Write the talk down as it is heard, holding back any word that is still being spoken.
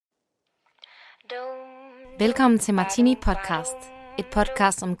Velkommen til Martini Podcast. Et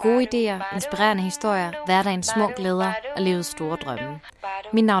podcast om gode idéer, inspirerende historier, hverdagens små glæder og livets store drømme.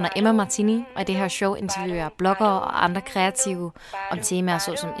 Mit navn er Emma Martini, og i det her show interviewer jeg bloggere og andre kreative om temaer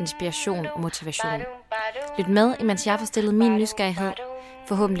såsom inspiration og motivation. Lyt med, imens jeg får stillet min nysgerrighed.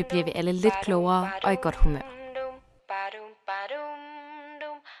 Forhåbentlig bliver vi alle lidt klogere og i godt humør.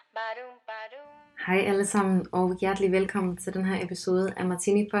 Hej alle sammen, og hjertelig velkommen til den her episode af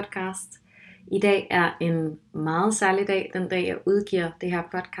Martini Podcast. I dag er en meget særlig dag, den dag jeg udgiver det her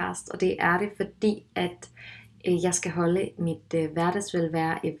podcast, og det er det fordi, at jeg skal holde mit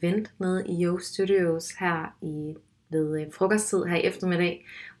hverdagsvelvære event nede i Yo Studios her ved frokosttid her i eftermiddag,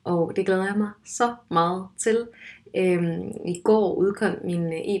 og det glæder jeg mig så meget til. I går udkom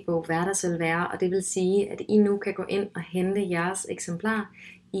min e-bog Hverdagsvelvære, og det vil sige, at I nu kan gå ind og hente jeres eksemplar.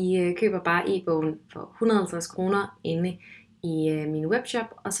 I køber bare e-bogen for 150 kroner inde i min webshop,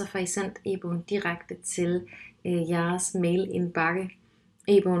 og så får I sendt e-bogen direkte til jeres mail-indbakke.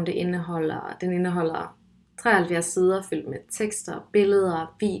 E-bogen den indeholder 73 sider fyldt med tekster,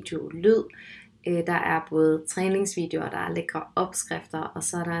 billeder, video, lyd. Der er både træningsvideoer, der er lækre opskrifter, og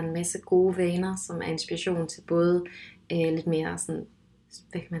så er der en masse gode vaner, som er inspiration til både lidt mere sådan,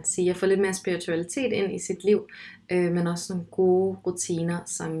 hvad kan man sige, at få lidt mere spiritualitet ind i sit liv, men også nogle gode rutiner,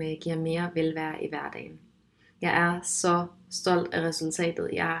 som giver mere velvære i hverdagen. Jeg er så stolt af resultatet.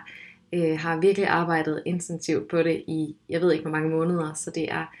 Jeg har virkelig arbejdet intensivt på det i, jeg ved ikke hvor mange måneder, så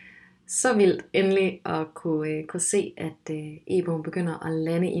det er så vildt endelig at kunne se, at e-bogen begynder at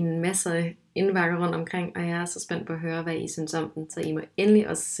lande i en masse indbakker rundt omkring, og jeg er så spændt på at høre, hvad I synes om den, så I må endelig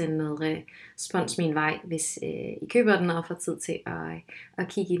også sende noget respons min vej, hvis I køber den og får tid til at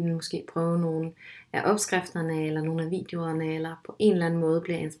kigge i den, måske prøve nogle af opskrifterne, eller nogle af videoerne, eller på en eller anden måde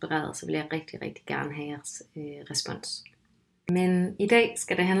bliver inspireret, så vil jeg rigtig, rigtig gerne have jeres respons. Men i dag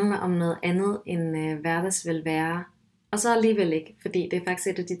skal det handle om noget andet end hverdagsvelvære, og så alligevel ikke, fordi det er faktisk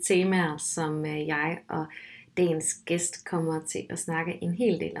et af de temaer, som jeg og dagens gæst kommer til at snakke en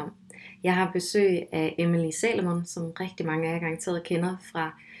hel del om. Jeg har besøg af Emily Salomon, som rigtig mange af jer garanteret kender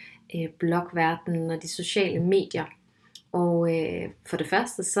fra blogverdenen og de sociale medier. Og for det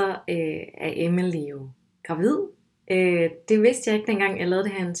første så er Emily jo gravid. Det vidste jeg ikke dengang jeg lavede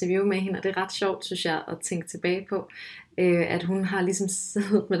det her interview med hende, og det er ret sjovt, synes jeg, at tænke tilbage på, at hun har ligesom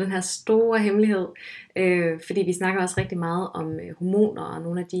siddet med den her store hemmelighed, fordi vi snakker også rigtig meget om hormoner og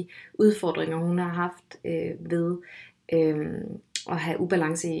nogle af de udfordringer, hun har haft ved at have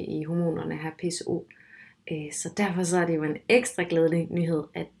ubalance i hormonerne, have PCO. Så derfor så er det jo en ekstra glædelig nyhed,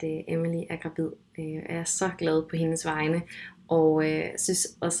 at Emily er gravid. Jeg er så glad på hendes vegne, og synes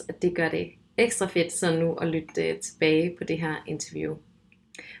også, at det gør det ekstra fedt så nu at lytte tilbage på det her interview.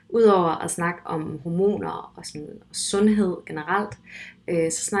 Udover at snakke om hormoner og sundhed generelt,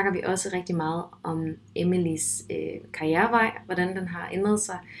 så snakker vi også rigtig meget om Emilys karrierevej, hvordan den har ændret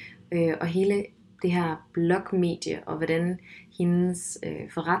sig, og hele det her blogmedie, og hvordan hendes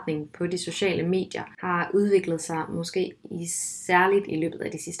forretning på de sociale medier har udviklet sig, måske særligt i løbet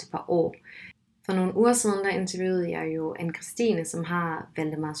af de sidste par år. For nogle uger siden, der interviewede jeg jo Anne-Christine, som har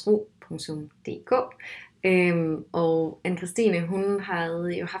valdemarsro.dk. Og Anne-Christine, hun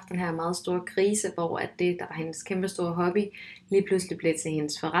havde jo haft den her meget store krise, hvor at det, der var hendes kæmpe store hobby, lige pludselig blev til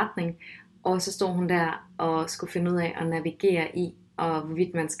hendes forretning. Og så stod hun der og skulle finde ud af at navigere i, og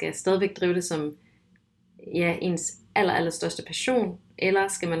hvorvidt man skal stadigvæk drive det som ens allerstørste passion, eller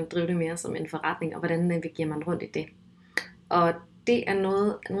skal man drive det mere som en forretning, og hvordan navigerer man rundt i det. Og det er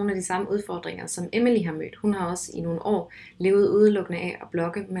nogle af de samme udfordringer, som Emily har mødt. Hun har også i nogle år levet udelukkende af at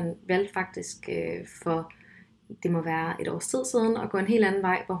blogge, men valgte faktisk for, det må være et års tid siden, at gå en helt anden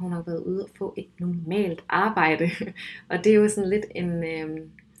vej, hvor hun har været ude og få et normalt arbejde. Og det er jo sådan lidt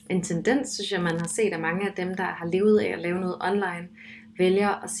en tendens, synes jeg, man har set af mange af dem, der har levet af at lave noget online,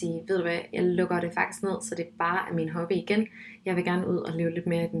 vælger at sige, ved du hvad, jeg lukker det faktisk ned, så det bare er min hobby igen. Jeg vil gerne ud og leve lidt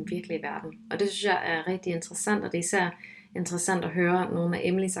mere i den virkelige verden. Og det synes jeg er rigtig interessant, og det er især interessant at høre nogle af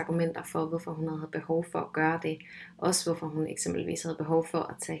Emilys argumenter for, hvorfor hun havde behov for at gøre det. Også hvorfor hun eksempelvis havde behov for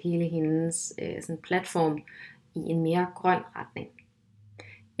at tage hele hendes platform i en mere grøn retning.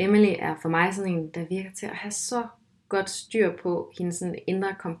 Emily er for mig sådan en, der virker til at have så godt styr på hendes sådan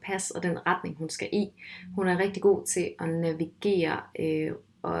indre kompas og den retning, hun skal i. Hun er rigtig god til at navigere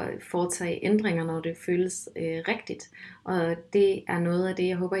og foretage ændringer, når det føles rigtigt. Og det er noget af det,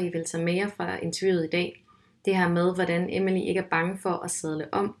 jeg håber, I vil tage med jer fra interviewet i dag. Det her med, hvordan Emily ikke er bange for at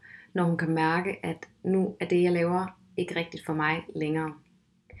sadle om, når hun kan mærke, at nu er det, jeg laver, ikke rigtigt for mig længere.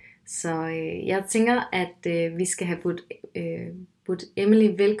 Så jeg tænker, at vi skal have budt budt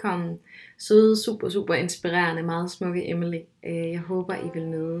Emily velkommen. Søde, super, super inspirerende, meget smukke Emily. Jeg håber, I vil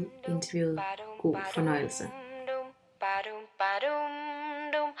nyde interviewet. God fornøjelse.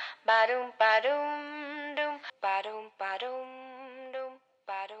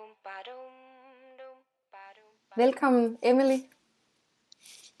 Velkommen, Emily.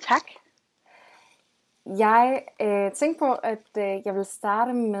 Tak. Jeg tænkte på, at jeg vil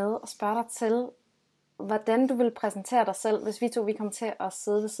starte med at spørge dig til, hvordan du vil præsentere dig selv, hvis vi kom til at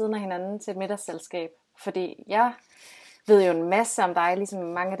sidde ved siden af hinanden til et middagsselskab. Fordi jeg ved jo en masse om dig, ligesom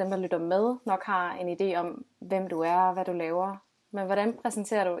mange af dem, der lytter med, nok har en idé om, hvem du er og hvad du laver. Men hvordan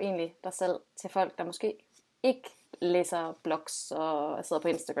præsenterer du egentlig dig selv til folk, der måske ikke læser blogs og sidder på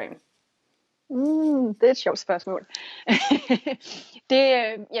Instagram? Det er et sjovt spørgsmål.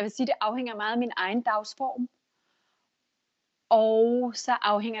 Jeg vil sige, det afhænger meget af min egen dagsform. Og så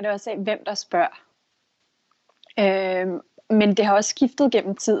afhænger det også af, hvem der spørger. Men det har også skiftet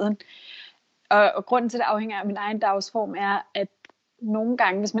gennem tiden. Og grunden til, at det afhænger af min egen dagsform, er, at nogle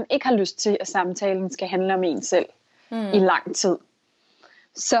gange, hvis man ikke har lyst til, at samtalen skal handle om en selv i lang tid,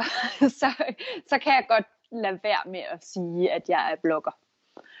 så kan jeg godt lade være med at sige, at jeg er blogger.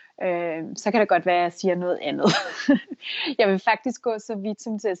 Så kan det godt være, at jeg siger noget andet. Jeg vil faktisk gå så vidt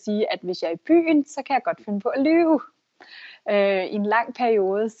som til at sige, at hvis jeg er i byen, så kan jeg godt finde på at lyve. I en lang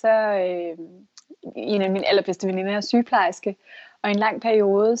periode, så en af mine allerbedste veninder er sygeplejerske, og i en lang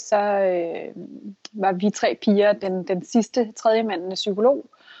periode, så var vi 3 piger, den sidste tredjemandende psykolog.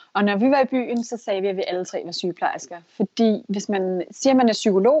 Og når vi var i byen, så sagde vi, at vi alle 3 var sygeplejersker. Fordi hvis man siger, at man er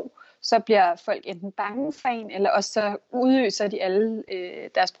psykolog, så bliver folk enten bange for en, eller også så udøser de alle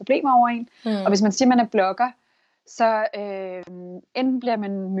deres problemer over en. Og hvis man siger, at man er blogger, så enten bliver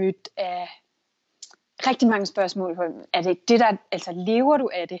man mødt af rigtig mange spørgsmål. Er det det der, altså lever du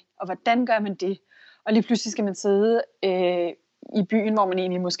af det? Og hvordan gør man det? Og lige pludselig skal man sidde i byen, hvor man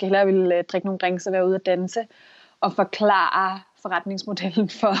egentlig måske hellere vil drikke nogle drinks og være ude at danse, og forklare forretningsmodellen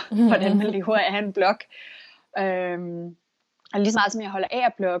for, hvordan man lever af en blog. Og lige så meget som jeg holder af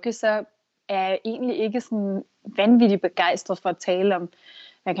at blogge, så er jeg egentlig ikke sådan vanvittigt begejstret for at tale om,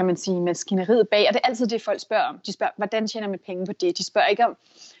 hvad kan man sige, maskineriet bag. Og det er altid det, folk spørger om. De spørger, hvordan tjener man penge på det? De spørger ikke om,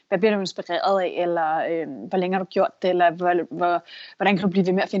 hvad bliver du inspireret af, eller hvor længe har du gjort det, eller hvordan kan du blive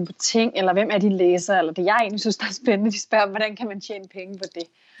ved med at finde på ting, eller hvem er de læser, eller det jeg egentlig synes, der er spændende. De spørger, hvordan kan man tjene penge på det?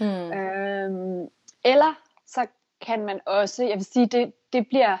 Eller så kan man også, jeg vil sige, det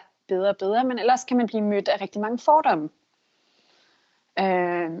bliver bedre og bedre, men ellers kan man blive mødt af rigtig mange fordomme.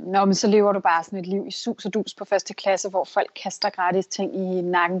 Men så lever du bare sådan et liv i sus og dus på første klasse, hvor folk kaster gratis ting i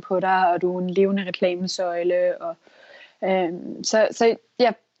nakken på dig, og du er en levende reklamesøjle. Så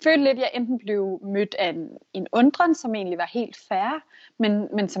jeg følte lidt, at jeg enten blev mødt af en undren, som egentlig var helt fair,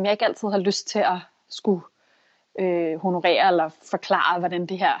 men som jeg ikke altid har lyst til at skulle honorere eller forklare, hvordan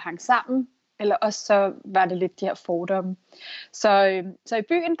det her hang sammen. Eller også så var det lidt de her fordomme. Så i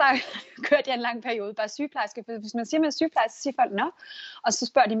byen, der kørte jeg en lang periode bare sygeplejerske. For hvis man siger, man er sygeplejerske, så siger folk, nå. Og så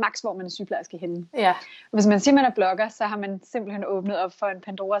spørger de max, hvor man er sygeplejerske henne. Ja. Og hvis man siger, man er blogger, så har man simpelthen åbnet op for en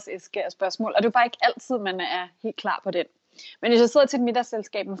Pandoras æske af spørgsmål. Og det er bare ikke altid, man er helt klar på den. Men hvis jeg sidder til et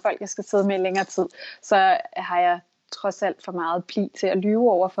middagsselskab med folk, jeg skal sidde med i længere tid, så har jeg trods alt for meget pli til at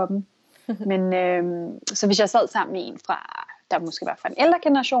lyve over for dem. Men så hvis jeg sad sammen med en fra, der måske var fra en ældre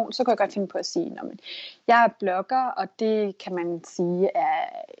generation, så kunne jeg godt finde på at sige, at jeg er blogger, og det kan man sige er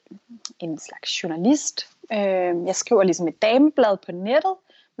en slags journalist. Jeg skriver ligesom et dameblad på nettet,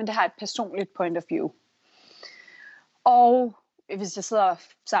 men det har et personligt point of view. Og hvis jeg sidder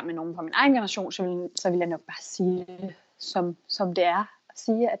sammen med nogen fra min egen generation, så vil jeg nok bare sige det, som det er. At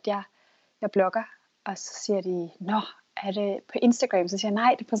sige, at jeg blogger, og så siger de, nå, er det på Instagram? Så siger jeg,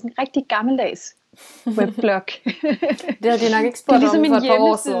 nej, det er på sådan en rigtig gammeldags webblog. Det har de nok ikke spurgt ligesom om for et par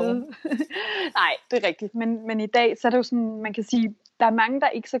år siden. Nej, det er rigtigt. Men i dag, så er det jo sådan, man kan sige, der er mange, der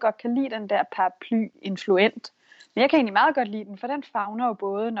ikke så godt kan lide den der paraply-influent. Men jeg kan egentlig meget godt lide den, for den favner jo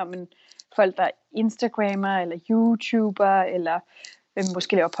både, når man folk, der er Instagrammer, eller YouTuber, eller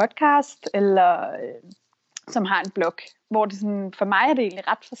måske laver podcast, eller som har en blog, hvor det sådan, for mig er det egentlig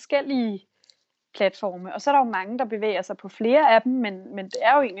ret forskellige platforme. Og så er der jo mange, der bevæger sig på flere af dem, men det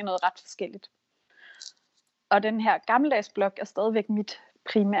er jo egentlig noget ret forskelligt. Og den her gammeldags blog er stadigvæk mit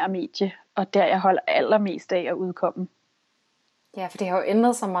primære medie, og der jeg holder allermest af at udkomme. Ja, for det har jo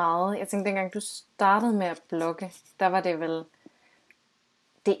ændret sig meget. Jeg tænkte, dengang du startede med at blogge, der var det vel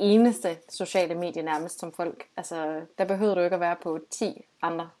det eneste sociale medie nærmest som folk. Altså, der behøvede du ikke at være på 10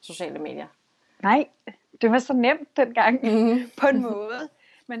 andre sociale medier. Nej, det var så nemt dengang på en måde.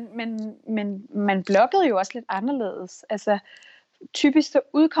 Men man bloggede jo også lidt anderledes. Altså, typisk så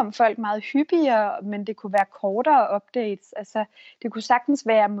udkom folk meget hyppigere, men det kunne være kortere updates. Altså, det kunne sagtens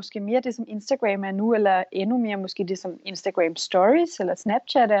være måske mere det, som Instagram er nu, eller endnu mere måske det, som Instagram Stories eller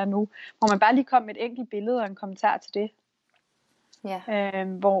Snapchat er nu, hvor man bare lige kom med et enkelt billede og en kommentar til det. Ja.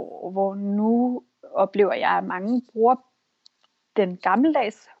 Hvor nu oplever jeg, at mange bruger den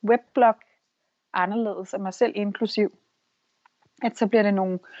gammeldags webblog anderledes, af mig selv inklusiv. At så bliver det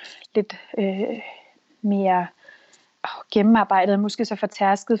nogle lidt mere gennemarbejdet, måske så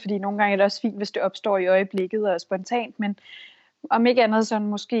fortærsket, fordi nogle gange er det også fint, hvis det opstår i øjeblikket og spontant, men om ikke andet sådan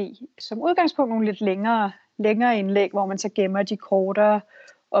måske som udgangspunkt nogle lidt længere indlæg, hvor man så gemmer de kortere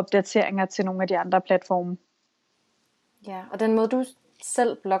opdateringer til nogle af de andre platforme. Ja, og den måde du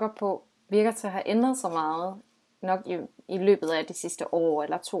selv blogger på, virker til at have ændret sig meget, nok i løbet af de sidste år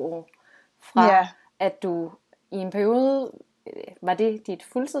eller 2 år, fra at du i en periode, var det dit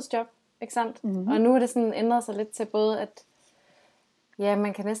fuldtidsjob, ikke sandt? Mm-hmm. Og nu er det sådan ændret sig lidt til både, at ja,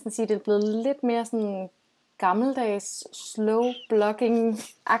 man kan næsten sige, at det er blevet lidt mere sådan gammeldags slow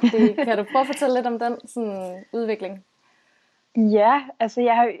blogging-agtig. Kan du prøve at fortælle lidt om den sådan udvikling? Ja, altså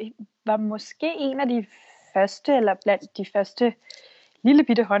jeg var måske en af de første, eller blandt de første lille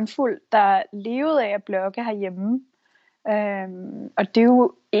bitte håndfuld, der levede af at blogge herhjemme. Og det er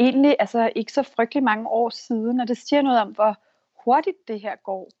jo egentlig altså ikke så frygtelig mange år siden, og det siger noget om, hvor hurtigt det her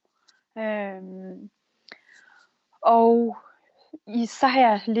går. Og så har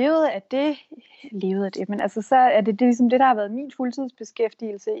jeg levet af det, men altså så er det ligesom det, der har været min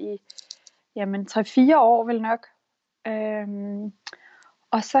fuldtidsbeskæftigelse i 3-4 år vel nok.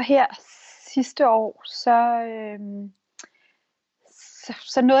 Og så her sidste år,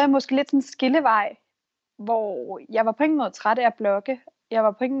 så nåede jeg måske lidt sådan en skillevej, hvor jeg var på ingen måde træt af at blogge. Jeg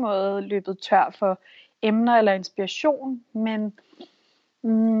var på ingen måde løbet tør for emner eller inspiration, men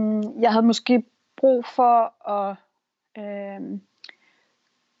jeg havde måske brug for at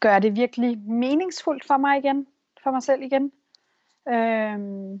gøre det virkelig meningsfuldt for mig selv igen.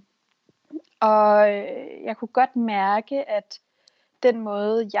 Og jeg kunne godt mærke, at den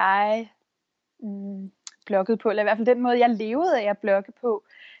måde jeg bloggede på, eller i hvert fald den måde jeg levede af at blogge på,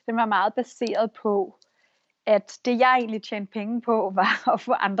 den var meget baseret på, at det jeg egentlig tjente penge på, var at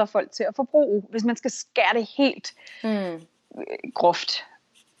få andre folk til at forbruge, hvis man skal skære det helt groft.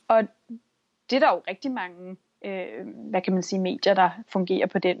 Og det er der jo rigtig mange medier, der fungerer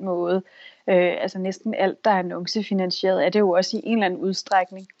på den måde. Altså næsten alt, der er annoncefinansieret, er det jo også i en eller anden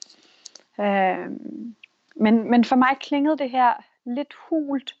udstrækning. Men for mig klingede det her lidt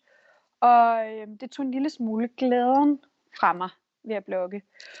hult, og det tog en lille smule glæden fra mig ved at blogge.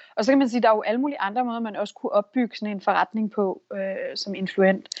 Og så kan man sige, at der er jo alle mulige andre måder, man også kunne opbygge sådan en forretning på som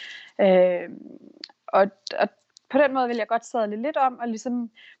influent. Og på den måde vil jeg godt sadle lidt om, og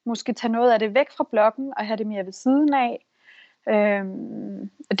ligesom måske tage noget af det væk fra bloggen, og have det mere ved siden af.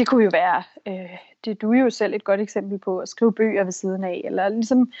 Det kunne jo være, det du er jo selv et godt eksempel på, at skrive bøger ved siden af, eller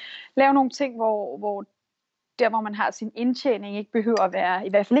ligesom lave nogle ting, hvor der hvor man har sin indtjening, ikke behøver at være, i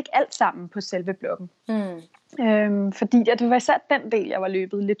hvert fald ikke alt sammen på selve bloggen. Fordi det var især den del, jeg var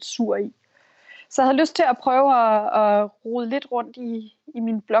løbet lidt sur i. Så jeg havde lyst til at prøve at rode lidt rundt i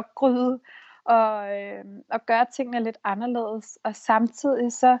min bloggryde, og gøre tingene lidt anderledes. Og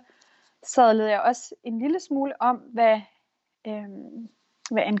samtidig så sadlede jeg også en lille smule om, hvad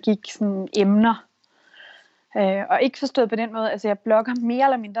angik sådan emner. Og ikke forstået på den måde, altså jeg blogger mere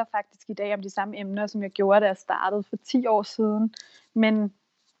eller mindre faktisk i dag om de samme emner, som jeg gjorde, da jeg startede for 10 år siden. Men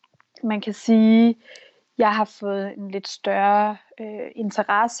man kan sige, jeg har fået en lidt større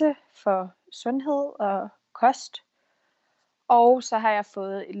interesse for sundhed og kost. Og så har jeg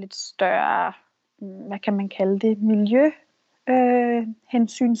fået et lidt større, hvad kan man kalde det,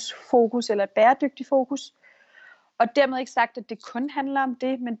 miljøhensynsfokus eller bæredygtig fokus. Og dermed ikke sagt, at det kun handler om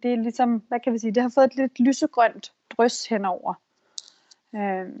det, men det er ligesom, hvad kan vi sige, det har fået et lidt lysegrønt drys henover.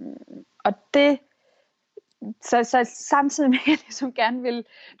 Og det, så samtidig med, at jeg ligesom gerne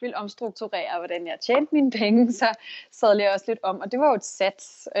vil omstrukturere, hvordan jeg tjente mine penge, så sadlede jeg også lidt om, og det var jo et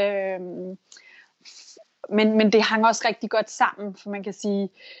sats. Men det hang også rigtig godt sammen, for man kan sige,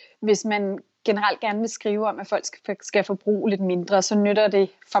 hvis man generelt gerne vil skrive om, at folk skal forbruge lidt mindre, så nytter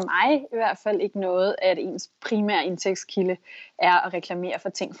det for mig i hvert fald ikke noget, at ens primære indtægtskilde er at reklamere for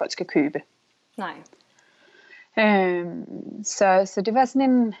ting, folk skal købe. Nej. Så det var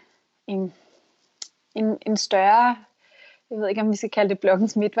sådan en større, jeg ved ikke om vi skal kalde det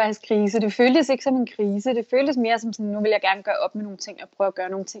bloggens midtvejskrise. Det føltes ikke som en krise, det føltes mere som sådan, nu vil jeg gerne gøre op med nogle ting og prøve at gøre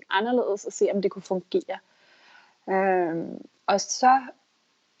nogle ting anderledes og se om det kunne fungere. Og så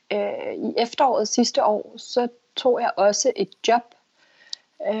i efteråret sidste år, så tog jeg også et job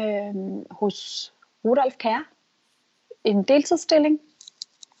hos Rudolf Kjær en deltidsstilling.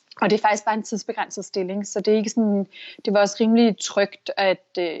 Og det er faktisk bare en tidsbegrænset stilling, så det er ikke sådan, det var også rimelig trygt,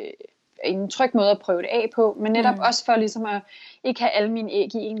 en tryg måde at prøve det af på, men netop også for ligesom at ikke have alle mine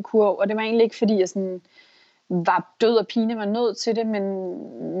æg i en kurv, og det var egentlig ikke fordi jeg sådan var død og pine, var nødt til det,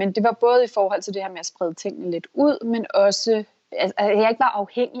 men det var både i forhold til det her med at sprede tingene lidt ud, men også, at jeg ikke var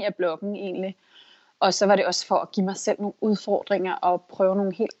afhængig af bloggen egentlig, og så var det også for at give mig selv nogle udfordringer og prøve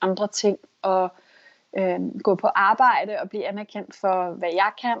nogle helt andre ting, og gå på arbejde og blive anerkendt for, hvad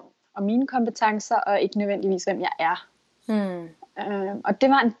jeg kan, og mine kompetencer, og ikke nødvendigvis, hvem jeg er. Og det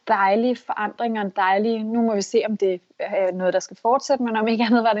var en dejlig forandring, og en dejlig, nu må vi se, om det er noget, der skal fortsætte, men om ikke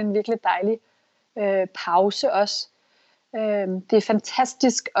andet var det en virkelig dejlig pause også. Det er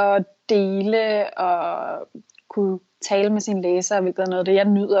fantastisk at dele og kunne tale med sine læsere, hvilket er noget, det jeg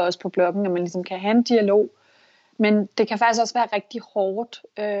nyder også på bloggen, at man ligesom kan have en dialog. Men det kan faktisk også være rigtig hårdt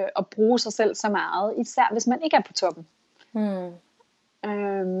at bruge sig selv så meget, især hvis man ikke er på toppen.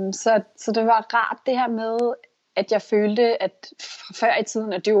 Så det var rart det her med, at jeg følte, at før i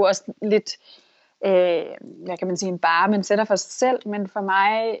tiden, at det jo også lidt, hvad kan man sige, en bare, man sætter for sig selv, men for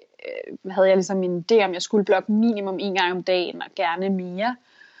mig havde jeg ligesom en idé om, jeg skulle blogge minimum 1 gang om dagen, og gerne mere.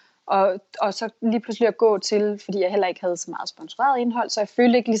 Og så lige pludselig at gå til, fordi jeg heller ikke havde så meget sponsoreret indhold, så jeg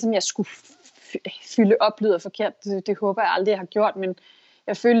følte ikke ligesom, jeg skulle fylde op, lyder forkert, det håber jeg aldrig, jeg har gjort, men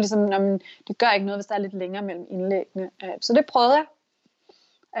jeg følte ligesom, at det gør ikke noget, hvis der er lidt længere mellem indlæggene. Så det prøvede jeg,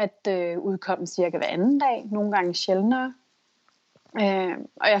 at udkomme cirka hver anden dag, nogle gange sjældnere.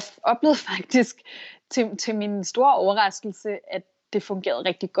 Og jeg oplevede faktisk til min store overraskelse, at det fungerede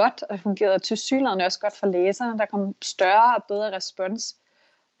rigtig godt, og det fungerede tilsyneladende også godt for læserne. Der kom større og bedre respons,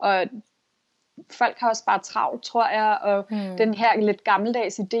 og folk har også bare travlt, tror jeg, og den her lidt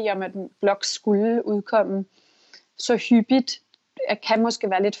gammeldags idé om, at en blog skulle udkomme så hyppigt, kan måske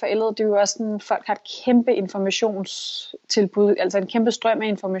være lidt forældet. Det er jo også sådan, folk har et kæmpe informationstilbud, altså en kæmpe strøm af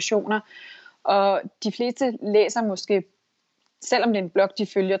informationer, og de fleste læser måske, selvom det er en blog, de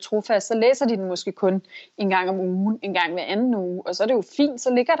følger trofast, så læser de den måske kun en gang om ugen, en gang hver anden uge, og så er det jo fint,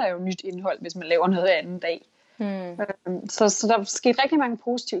 så ligger der jo nyt indhold, hvis man laver noget hver anden dag. Så der skete rigtig mange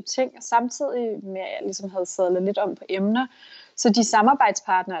positive ting, og samtidig med, at jeg ligesom havde sadlet lidt om på emner, så de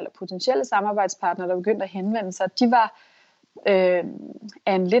samarbejdspartnere, eller potentielle samarbejdspartnere, der begyndte at henvende sig, de var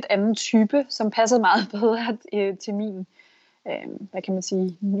af en lidt anden type, som passede meget bedre til min, hvad kan man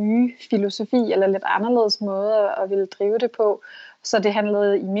sige, nye filosofi, eller lidt anderledes måde at ville drive det på. Så det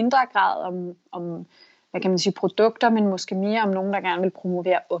handlede i mindre grad om hvad kan man sige, produkter, men måske mere om nogen, der gerne vil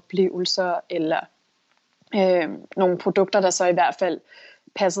promovere oplevelser, eller nogle produkter, der så i hvert fald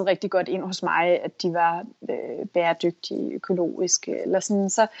passede rigtig godt ind hos mig, at de var bæredygtige, økologiske, eller sådan.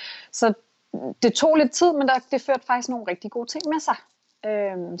 Så det tog lidt tid, men det førte faktisk nogle rigtig gode ting med sig,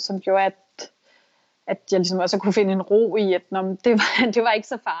 som gjorde, at jeg ligesom også kunne finde en ro i, at det var ikke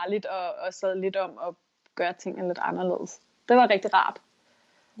så farligt at sad lidt om at gøre tingene lidt anderledes. Det var rigtig rart.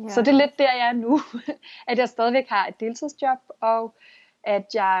 Ja. Så det er lidt der, jeg er nu, at jeg stadigvæk har et deltidsjob, og at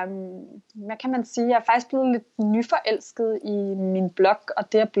jeg, hvad kan man sige, jeg er faktisk blevet lidt nyforelsket i min blog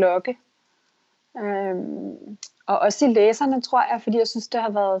og det at blogge. Og også i læserne, tror jeg, fordi jeg synes, det har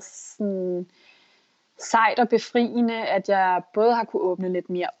været sådan sejt og befriende, at jeg både har kunne åbne lidt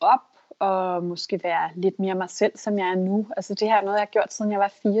mere op, og måske være lidt mere mig selv, som jeg er nu. Altså det her er noget, jeg har gjort, siden jeg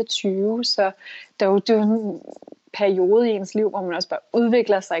var 24, så det er jo en periode i ens liv, hvor man også bare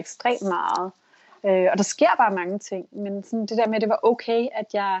udvikler sig ekstremt meget. Og der sker bare mange ting, men sådan det der med, at det var okay, at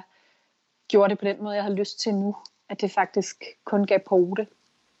jeg gjorde det på den måde, jeg havde lyst til nu, at det faktisk kun gav på det.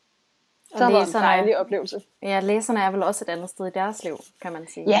 Så det var en dejlig oplevelse. Ja, læserne er vel også et andet sted i deres liv, kan man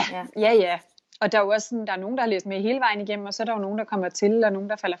sige. Ja. Og der er jo også sådan, der er nogen, der har læst med hele vejen igennem, og så er der jo nogen, der kommer til, og nogen,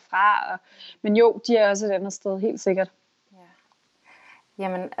 der falder fra. Men jo, de er også et andet sted, helt sikkert. Ja.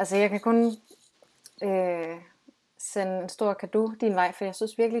 Jamen, altså jeg kan kun sende en stor cadeau din vej, for jeg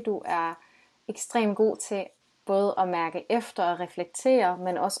synes virkelig, du er ekstremt god til både at mærke efter og reflektere,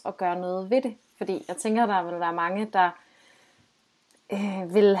 men også at gøre noget ved det. Fordi jeg tænker, der vil være mange, der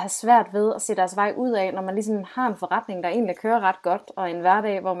vil have svært ved at se deres vej ud af, når man ligesom har en forretning, der egentlig kører ret godt, og en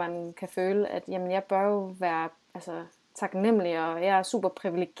hverdag, hvor man kan føle, at jamen, jeg bør jo være taknemmelig, og jeg er super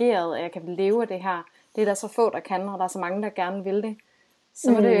privilegeret, og jeg kan leve af det her. Det er der så få, der kan, og der er så mange, der gerne vil det.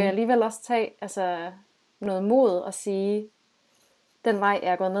 Så må det alligevel også tage noget mod og sige, den vej,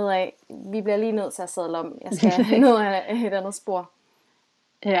 jeg er gået ned af, vi bliver lige nødt til at sadle om. Jeg skal ned af et andet spor.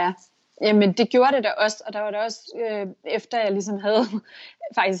 Ja, jamen det gjorde det da også, og der var det også, efter jeg ligesom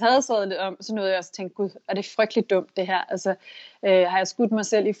faktisk havde sadlet om, så nåede jeg også tænke, gud, er det frygteligt dumt det her? Altså, har jeg skudt mig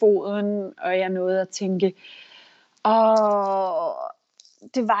selv i foden, og jeg nåede at tænke,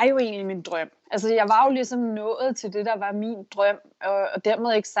 det var jo egentlig min drøm. Altså, jeg var jo ligesom nået til det, der var min drøm, og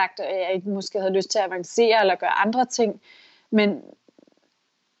dermed ikke sagt, at jeg ikke måske havde lyst til at avancere eller gøre andre ting, men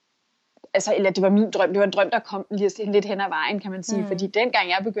altså, eller det var min drøm, det var en drøm, der kom lidt hen ad vejen, kan man sige, fordi dengang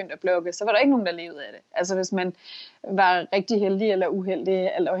jeg begyndte at blogge, så var der ikke nogen, der levede af det. Altså, hvis man var rigtig heldig eller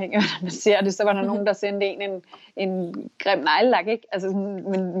uheldig, eller afhængig af, hvordan man ser det, så var der nogen, der sendte en grim neglelak, ikke? Altså,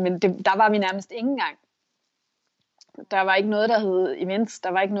 men der var vi nærmest ikke engang. Der var ikke noget, der hed events, der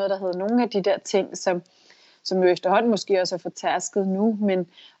var ikke noget, der hed nogen af de der ting, som jo efterhånden måske også er fortærsket nu,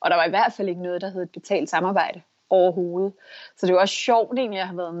 og der var i hvert fald ikke noget, der hed et betalt samarbejde overhovedet. Så det var også sjovt egentlig, at jeg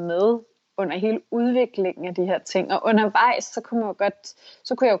har været med under hele udviklingen af de her ting, og undervejs, så kunne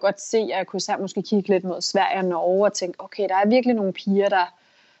jeg jo godt se, at jeg kunne selv måske kigge lidt mod Sverige og Norge, og tænke, okay, der er virkelig nogle piger,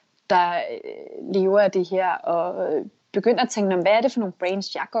 der lever af det her, og begynder at tænke, hvad er det for nogle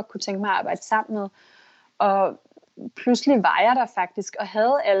brands, jeg godt kunne tænke mig at arbejde sammen med, og pludselig var jeg der faktisk, og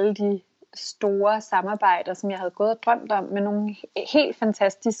havde alle de store samarbejder, som jeg havde gået og drømt om, med nogle helt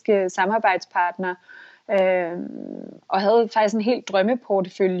fantastiske samarbejdspartnere, og havde faktisk en helt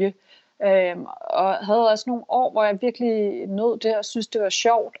drømmeportefølje, og havde også nogle år, hvor jeg virkelig nød det, og synes det var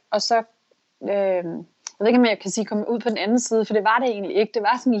sjovt, og så, jeg ved ikke, om jeg kan sige, komme ud på den anden side, for det var det egentlig ikke, det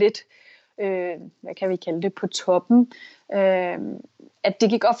var sådan lidt, hvad kan vi kalde det, på toppen, at det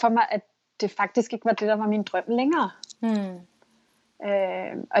gik op for mig, at det faktisk ikke var det, der var min drøm længere.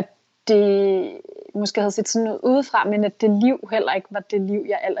 Og det måske havde set sådan noget udefra, men at det liv heller ikke var det liv,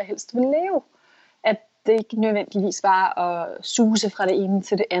 jeg allerhelst ville leve. At det ikke nødvendigvis var at suse fra det ene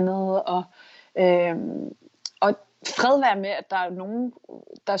til det andet, og fred være med, at der er nogen,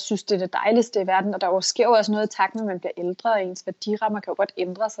 der synes, det er det dejligste i verden, og der sker jo også noget i takt med, at man bliver ældre, og ens værdirammer kan jo godt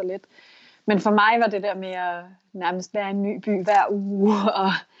ændre sig lidt. Men for mig var det der med at nærmest være i en ny by hver uge,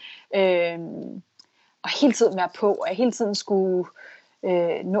 og hele tiden være på, og hele tiden skulle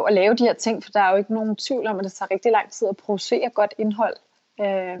nå at lave de her ting, for der er jo ikke nogen tvivl om, at det tager rigtig lang tid at producere godt indhold.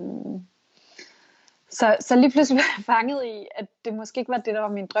 Så lige pludselig var jeg fanget i, at det måske ikke var det, der var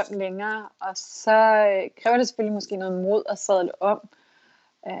min drøm længere, og så kræver det selvfølgelig måske noget mod at sadle om.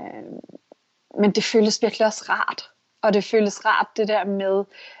 Men det føles virkelig også rart. Og det føles rart det der med,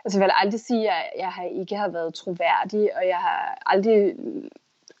 altså jeg vil aldrig sige, at jeg ikke har været troværdig, og jeg har aldrig,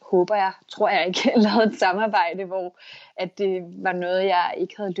 tror jeg ikke, lavet et samarbejde, hvor at det var noget, jeg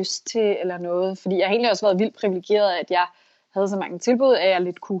ikke havde lyst til, eller noget. Fordi jeg har egentlig også været vildt privilegeret, at jeg havde så mange tilbud, at jeg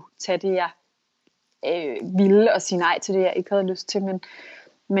lidt kunne tage det, jeg ville, og sige nej til det, jeg ikke havde lyst til.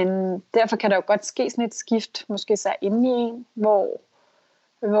 Men derfor kan der jo godt ske sådan et skift, måske så inde i en,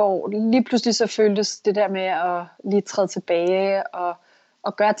 hvor lige pludselig så føltes det der med at lige træde tilbage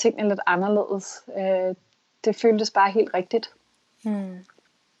og gøre tingene lidt anderledes. Det føltes bare helt rigtigt.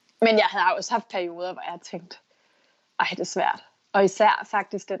 Men jeg har også haft perioder, hvor jeg har tænkt, det er svært. Og især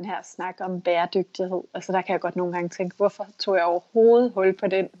faktisk den her snak om bæredygtighed. Altså der kan jeg godt nogle gange tænke, hvorfor tog jeg overhovedet hul på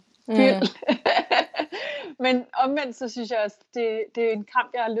den fyld? Men omvendt så synes jeg også, det er en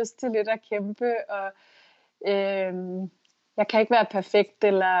kamp, jeg har lyst til lidt at kæmpe, og jeg kan ikke være perfekt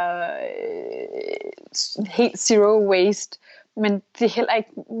eller helt zero waste, men det er heller ikke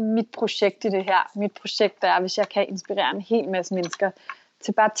mit projekt i det her. Mit projekt er, hvis jeg kan inspirere en hel masse mennesker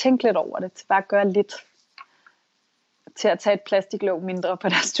til bare at tænke lidt over det, til bare at gøre lidt, til at tage et plastiklåg mindre på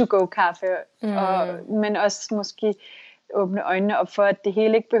deres to-go-kaffe, men også måske åbne øjnene op for, at det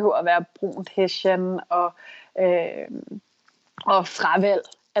hele ikke behøver at være brunt hessian og fravalg.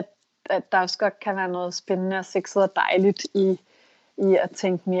 At der også godt kan være noget spændende og sexet og dejligt i at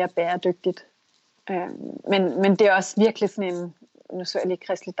tænke mere bæredygtigt. Men det er også virkelig sådan en, nu så jeg lige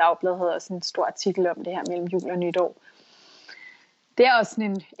Kristelig Dagblad havde også en stor artikel om det her mellem jul og nytår. Det er også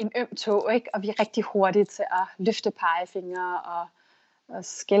sådan en øm tog, ikke? Og vi er rigtig hurtige til at løfte pegefingre og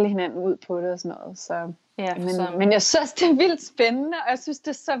skælde hinanden ud på det og sådan noget. Så, ja, men jeg synes, det er vildt spændende, og jeg synes, det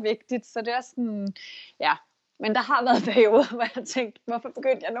er så vigtigt. Så det er sådan, ja. Men der har været perioder, hvor jeg tænkte, hvorfor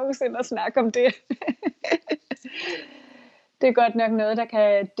begyndte jeg nogensinde at snakke om det? Det er godt nok noget, der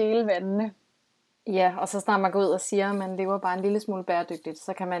kan dele vandene. Ja, og så snart man går ud og siger, at man lever bare en lille smule bæredygtigt,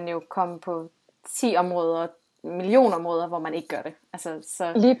 så kan man jo komme på 10 områder, millioner områder, hvor man ikke gør det. Altså,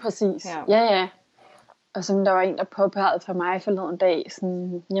 så, lige præcis. Ja. Og som der var en, der påpegede for mig forleden dag,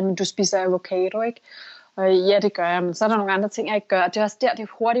 sådan, jamen du spiser avocado, ikke? Og ja, det gør jeg, men så er der nogle andre ting, jeg ikke gør. Det er også der, det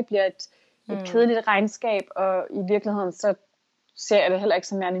hurtigt bliver et kedeligt regnskab, og i virkeligheden, så ser jeg det heller ikke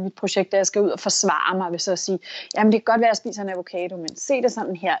som værende i mit projekt, at jeg skal ud og forsvare mig ved så at sige, jamen det kan godt være, at jeg spiser en avocado, men se det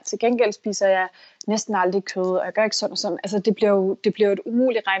sådan her. Til gengæld spiser jeg næsten aldrig kød, og jeg gør ikke sådan og sådan. Altså det bliver jo et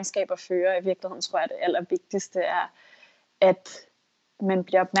umuligt regnskab at føre. I virkeligheden tror jeg, det allervigtigste er, at man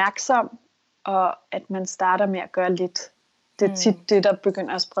bliver opmærksom, og at man starter med at gøre lidt. Det er tit det, der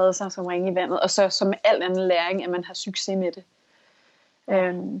begynder at sprede sig som ringe i vandet. Og så som med al anden læring, at man har succes med det.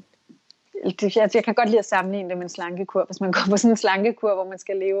 Jeg kan godt lide at sammenligne det med en slankekur. Hvis man går på sådan en slankekur, hvor man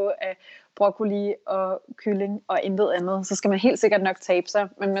skal leve af broccoli og kylling og intet andet, så skal man helt sikkert nok tabe sig,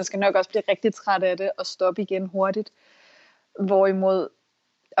 men man skal nok også blive rigtig træt af det og stoppe igen hurtigt. Hvorimod,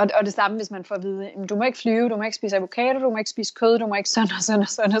 og det samme, hvis man får at vide, du må ikke flyve, du må ikke spise avocado, du må ikke spise kød, du må ikke sådan og sådan og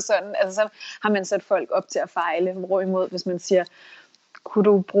sådan og sådan. Altså så har man sat folk op til at fejle. Hvorimod, hvis man siger, kunne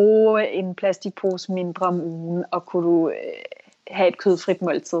du bruge en plastikpose mindre om ugen, og kunne du have et kødfrit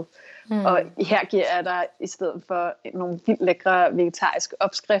måltid? Og her giver jeg dig i stedet for nogle vildt lækre vegetariske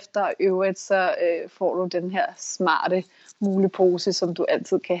opskrifter, og øvrigt så får du den her smarte mulepose, som du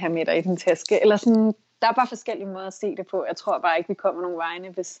altid kan have med dig i din taske. Eller sådan, der er bare forskellige måder at se det på. Jeg tror bare ikke, vi kommer nogen vegne,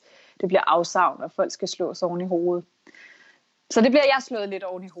 hvis det bliver afsavn, og folk skal slå sig oven i hovedet. Så det bliver jeg slået lidt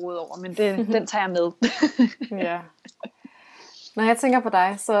oven i hovedet over, men den tager jeg med. Ja. Når jeg tænker på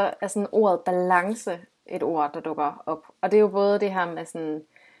dig, så er sådan ordet balance et ord, der dukker op. Og det er jo både det her med sådan,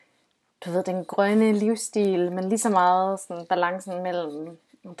 du ved, den grønne livsstil, men lige så meget sådan balancen mellem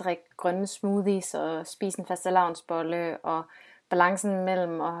at drikke grønne smoothies og spise en fastelavnsbolle, og balancen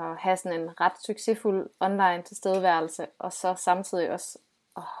mellem at have sådan en ret succesfuld online tilstedeværelse, og så samtidig også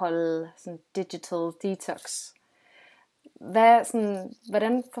at holde sådan digital detox.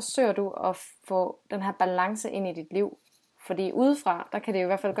 Hvordan forsøger du at få den her balance ind i dit liv? Fordi udefra, der kan det jo i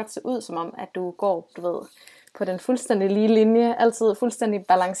hvert fald godt se ud som om, at du går, du ved, på den fuldstændig lige linje, altid fuldstændig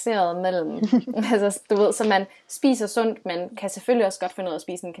balanceret mellem, altså du ved, så man spiser sundt, men kan selvfølgelig også godt finde ud af at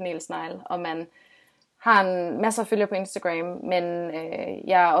spise en kanelsnegl, og man har en masse følgere på Instagram, men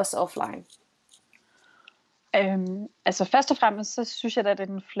jeg er også offline. Altså først og fremmest, så synes jeg, at det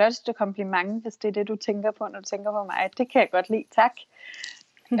er den flotteste kompliment, hvis det er det, du tænker på, når du tænker på mig. Det kan jeg godt lide, tak.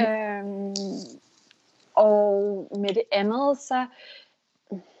 Og med det andet, så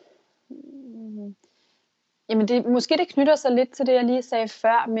jamen måske det knytter sig lidt til det, jeg lige sagde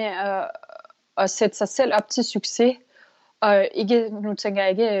før, med at sætte sig selv op til succes. Og ikke, nu tænker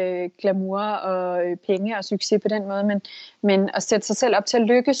jeg ikke glamour og penge og succes på den måde, men at sætte sig selv op til at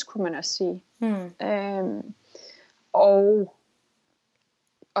lykkes, kunne man også sige.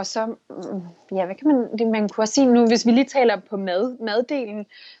 Og så, ja, hvad kan man kunne også sige nu, hvis vi lige taler på maddelen,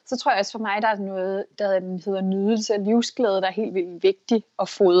 så tror jeg også for mig, der er noget, der hedder nydelse og livsglæde, der er helt vildt vigtigt at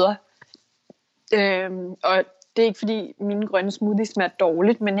fodre. Og det er ikke fordi mine grønne smoothies smager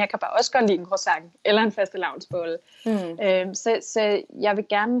dårligt, men jeg kan bare også godt lide en croissant eller en fastelavnsbolle. Så jeg vil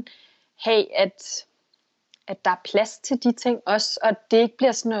gerne have, at der er plads til de ting også, og det ikke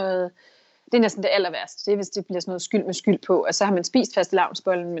bliver sådan noget. Det er næsten det aller værste. Det er, hvis det bliver sådan noget skyld med skyld på, og så har man spist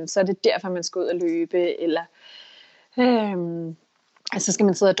fastelavnsbollen, men så er det derfor, man skal ud og løbe, eller så skal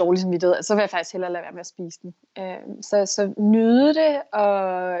man sidde og dårligt samvittighed, og så vil jeg faktisk hellere lade være med at spise den. Så nyde det,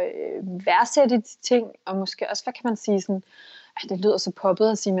 og værdsætte de ting, og måske også, hvad kan man sige, sådan, det lyder så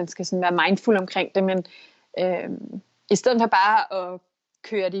poppet at sige, at man skal sådan være mindful omkring det, men i stedet for bare at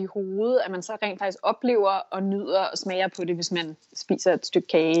køre det i hovedet, at man så rent faktisk oplever og nyder og smager på det, hvis man spiser et stykke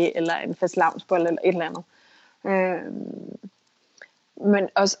kage, eller en fastelavnsbolle, eller et eller andet.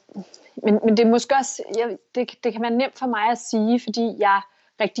 Men det er måske også, det kan være nemt for mig at sige, fordi jeg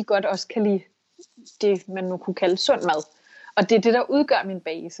rigtig godt også kan lide det, man nu kunne kalde sund mad. Og det er det, der udgør min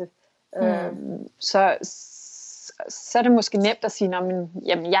base. Så er det måske nemt at sige,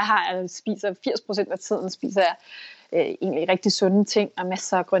 jamen jeg spiser 80% af tiden, spiser jeg egentlig rigtig sunde ting, og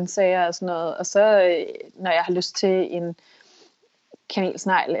masser af grøntsager og sådan noget. Og så når jeg har lyst til en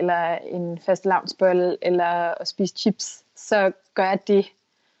kanelsnegl, eller en fastelavnsbolle, eller at spise chips, så gør jeg det.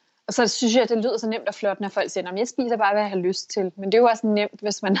 Og så synes jeg, at det lyder så nemt og flot, når folk siger, at jeg spiser bare, hvad jeg har lyst til. Men det er jo også nemt,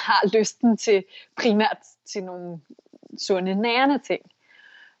 hvis man har lysten til primært til nogle sunde, nærende ting.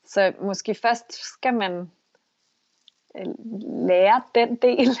 Så måske først skal man lære den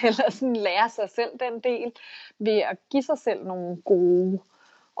del, eller sådan lære sig selv den del, ved at give sig selv nogle gode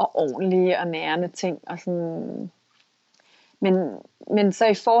og ordentlige og nærende ting. Og sådan. Men så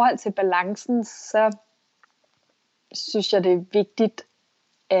i forhold til balancen, så synes jeg, det er vigtigt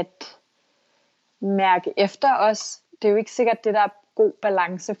at mærke efter os. Det er jo ikke sikkert, det der er god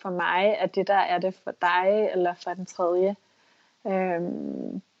balance for mig, at det der er det for dig, eller for den tredje.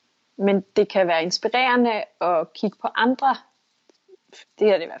 Men det kan være inspirerende at kigge på andre. Det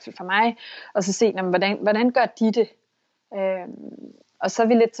er det i hvert fald for mig. Og så se, hvordan gør de det? Og så er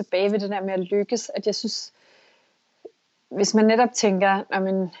vi lidt tilbage ved det der med at lykkes. At jeg synes, hvis man netop tænker,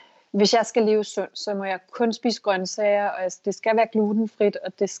 hvis jeg skal leve sundt, så må jeg kun spise grøntsager, og det skal være glutenfrit,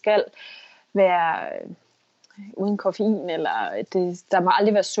 og det skal være uden koffein, eller der må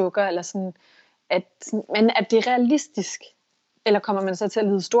aldrig være sukker, eller sådan, men at det er realistisk. Eller kommer man så til at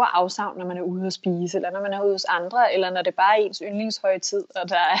lide stor afsavn, når man er ude at spise, eller når man er ude hos andre, eller når det bare er ens yndlingshøjtid, og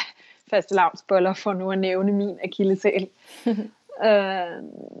der er fastelavnsboller, for nu at nævne min akilleshæl.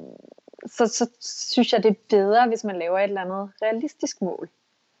 Så synes jeg, det er bedre, hvis man laver et eller andet realistisk mål.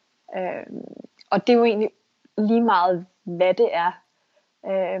 Og det er jo egentlig lige meget, hvad det er.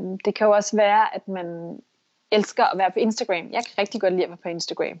 Det kan jo også være, at man elsker at være på Instagram. Jeg kan rigtig godt lide at være på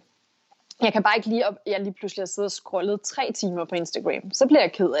Instagram. Jeg kan bare ikke lide, at jeg lige pludselig har siddet og scrollet 3 timer på Instagram. Så bliver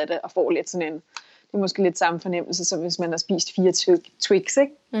jeg ked af det og får lidt sådan en... Det er måske lidt samme fornemmelse, som hvis man har spist 4 Twix,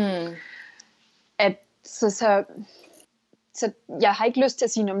 ikke? Mm. Så jeg har ikke lyst til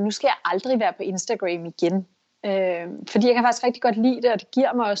at sige, nu skal jeg aldrig være på Instagram igen. Fordi jeg kan faktisk rigtig godt lide det, og det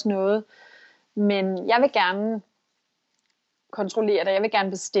giver mig også noget. Men jeg vil gerne kontrollere det. Jeg vil gerne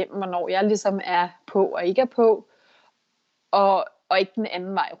bestemme, hvornår jeg ligesom er på og ikke er på. Og ikke den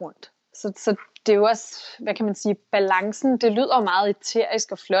anden vej rundt. Så det er jo også, hvad kan man sige, balancen. Det lyder meget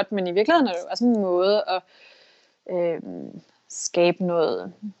eterisk og flot, men i virkeligheden er det jo også en måde at skabe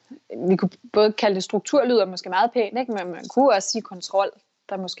noget. Vi kunne både kalde det struktur, lyder måske meget pænt, ikke? Men man kunne også sige kontrol,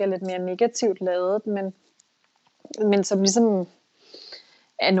 der måske er lidt mere negativt lavet, men som ligesom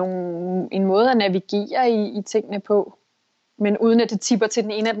er en måde at navigere i tingene på, men uden at det tipper til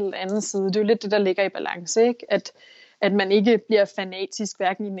den ene eller den anden side. Det er jo lidt det, der ligger i balance, ikke? At man ikke bliver fanatisk,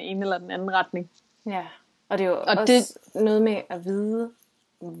 hverken i den ene eller den anden retning. Ja, og det er jo også noget med at vide,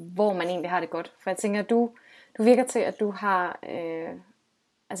 hvor man egentlig har det godt. For jeg tænker, at du virker til, at du har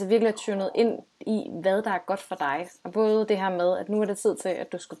virkelig tunet ind i, hvad der er godt for dig. Og både det her med, at nu er det tid til,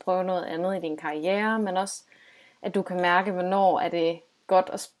 at du skal prøve noget andet i din karriere, men også, at du kan mærke, hvornår er det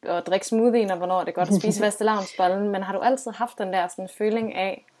godt at drikke smoothien, og hvornår er det godt at spise fastelavnsbollen. Men har du altid haft den der sådan, føling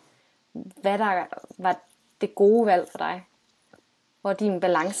af, hvad der var det gode valg for dig? Hvor din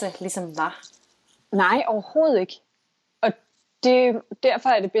balance ligesom var? Nej, overhovedet ikke. Og derfor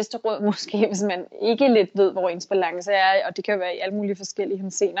er det bedste råd måske, hvis man ikke lidt ved, hvor ens balance er, og det kan jo være i alle mulige forskellige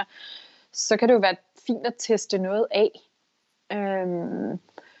henseender, så kan det jo være fint at teste noget af.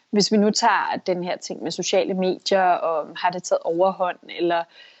 Hvis vi nu tager den her ting med sociale medier, og har det taget overhånd, eller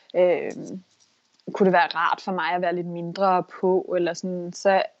kunne det være rart for mig at være lidt mindre på, eller sådan,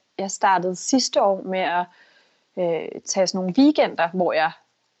 så jeg startede sidste år med at tage sådan nogle weekender,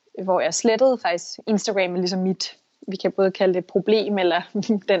 hvor jeg slettede faktisk Instagram, ligesom mit, vi kan både kalde det problem, eller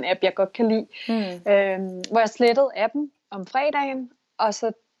den app, jeg godt kan lide, hvor jeg slettede appen om fredagen, og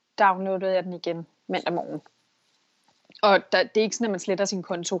så downloadede jeg den igen mandag morgen. Og det er ikke sådan, at man sletter sin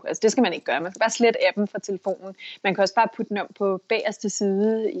konto. Altså det skal man ikke gøre. Man skal bare slette appen fra telefonen. Man kan også bare putte den om på bagerste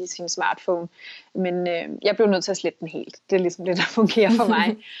side i sin smartphone. Men jeg blev nødt til at slette den helt. Det er ligesom det, der fungerer for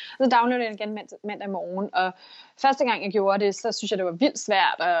mig. Og så downloadede jeg den igen mandag morgen. Og første gang jeg gjorde det, så synes jeg, det var vildt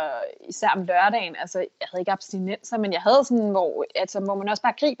svært. Og især om lørdagen. Altså jeg havde ikke abstinenser, men jeg havde sådan, hvor man også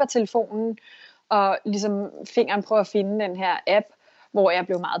bare griber telefonen. Og ligesom fingeren prøver at finde den her app, hvor jeg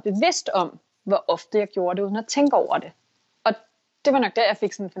blev meget bevidst om, hvor ofte jeg gjorde det, uden at tænke over det. Det var nok der, jeg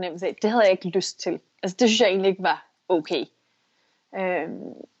fik sådan en fornemmelse af, det havde jeg ikke lyst til. Altså det synes jeg egentlig ikke var okay.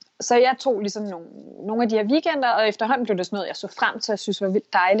 Så jeg tog ligesom nogle af de her weekender, og efterhånden blev det sådan noget, jeg så frem til, at jeg synes var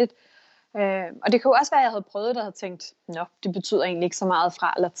vildt dejligt. Og det kunne også være, at jeg havde prøvet det, og havde tænkt, det betyder egentlig ikke så meget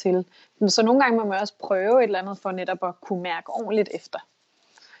fra eller til. Men så nogle gange må man også prøve et eller andet, for netop at kunne mærke ordentligt efter.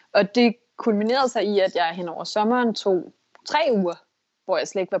 Og det kulminerede sig i, at jeg hen over sommeren tog 3 uger, hvor jeg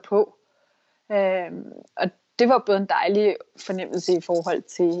slet ikke var på. Og det var både en dejlig fornemmelse i forhold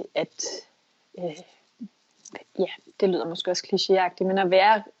til, at det lyder måske også klichéagtigt, men at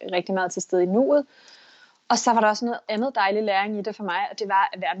være rigtig meget til stede i nuet. Og så var der også noget andet dejlig læring i det for mig, og det var,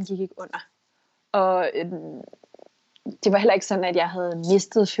 at verden gik ikke under. Og det var heller ikke sådan, at jeg havde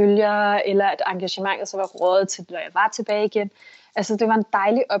mistet følgere, eller at engagementet så var rådet til, når jeg var tilbage igen. Altså det var en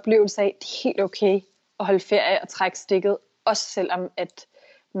dejlig oplevelse af, at det er helt okay at holde ferie og trække stikket, også selvom at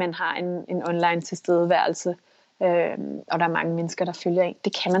man har en online tilstedeværelse. Og der er mange mennesker, der følger en.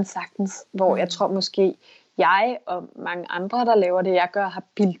 Det kan man sagtens. Hvor jeg tror måske, jeg og mange andre, der laver det, jeg gør, har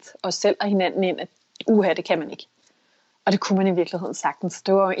bildt os selv og hinanden ind, at det kan man ikke. Og det kunne man i virkeligheden sagtens.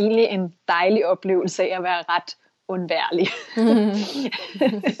 Det var jo egentlig en dejlig oplevelse af at være ret undværlig.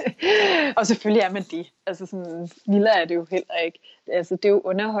 Og selvfølgelig er man det. Altså sådan vildere er det jo heller ikke. Altså det er jo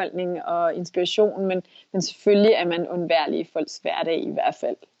underholdning og inspiration, men selvfølgelig er man undværlig i folks hverdag, i hvert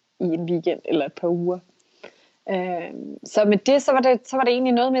fald i en weekend eller et par uger. Så med det, så var det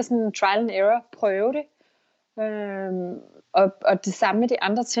egentlig noget med sådan en trial and error, prøve det. Og det samme med de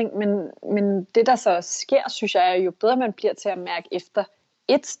andre ting, men det der så sker, synes jeg, er jo bedre man bliver til at mærke efter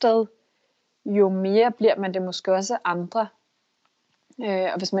et sted, jo mere bliver man det måske også andre.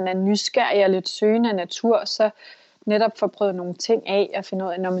 Og hvis man er nysgerrig og lidt søgende af natur, så netop får prøvet nogle ting af, og finde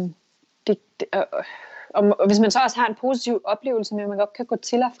ud af, når man, og hvis man så også har en positiv oplevelse med, at man godt kan gå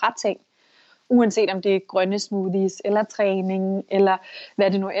til og fra ting, uanset om det er grønne smoothies, eller træning, eller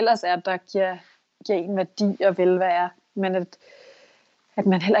hvad det nu ellers er, der giver en værdi og velvære, men at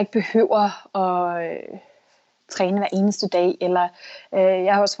man heller ikke behøver at træne hver eneste dag, eller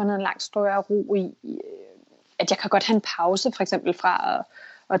jeg har også fundet en langt større ro i, at jeg kan godt have en pause, for eksempel fra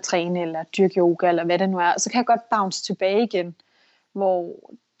at træne, eller dyrke yoga, eller hvad det nu er, og så kan jeg godt bounce tilbage igen, hvor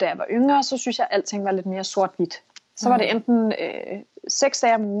da jeg var yngre, så synes jeg, at alting var lidt mere sort-hvidt. Så var det enten 6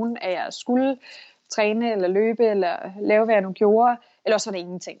 dage om ugen, at jeg skulle træne, eller løbe, eller lave, hvad jeg nu gjorde, eller også var det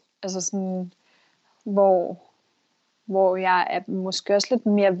ingenting. Altså sådan, hvor jeg er måske også lidt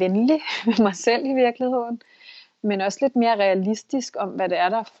mere venlig med mig selv i virkeligheden, men også lidt mere realistisk om, hvad det er,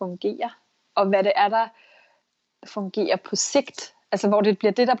 der fungerer, og hvad det er, der fungerer på sigt. Altså hvor det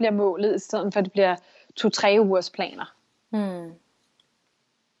bliver det, der bliver målet, i stedet for at det bliver 2-3 ugers planer.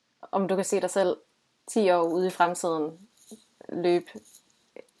 Om du kan se dig selv 10 år ude i fremtiden løbe,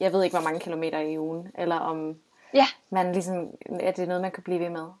 jeg ved ikke hvor mange kilometer i ugen, eller om man ligesom, er det noget man kan blive ved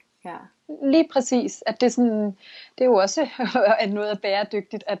med. Ja. Lige præcis, at det er sådan, det er jo også at noget er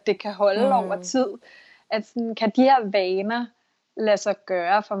bæredygtigt, at det kan holde over tid, at sådan, kan de her vaner lade sig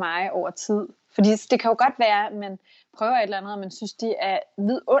gøre for mig over tid, fordi det kan jo godt være, at man prøver et eller andet, og man synes, det er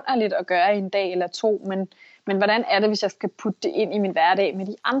vidunderligt at gøre i en dag eller 2, men hvordan er det, hvis jeg skal putte det ind i min hverdag med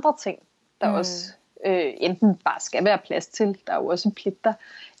de andre ting, der også enten bare skal være plads til, der er jo også pligter,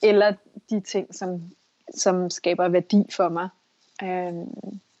 eller de ting, som skaber værdi for mig.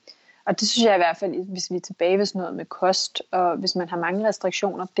 Og det synes jeg i hvert fald, hvis vi er tilbage ved sådan noget med kost, og hvis man har mange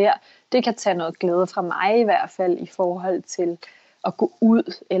restriktioner der, det kan tage noget glæde fra mig i hvert fald, i forhold til at gå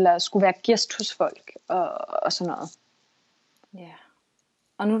ud, eller skulle være gæst hos folk, og sådan noget. Ja.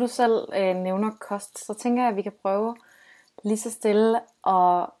 Og nu du selv nævner kost, så tænker jeg, at vi kan prøve lige så stille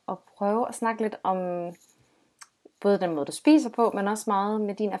og prøve at snakke lidt om både den måde, du spiser på, men også meget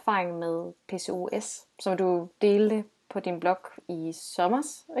med din erfaring med PCOS, som du delte på din blog i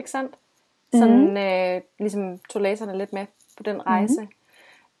sommers, ikke sandt? Sådan ligesom tog læserne lidt med på den rejse.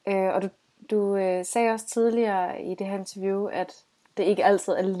 Og du sagde også tidligere i det her interview, at det ikke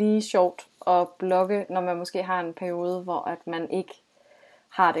altid er lige sjovt at blogge, når man måske har en periode, hvor at man ikke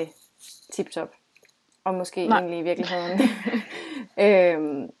har det tip-top. Og måske egentlig i virkeligheden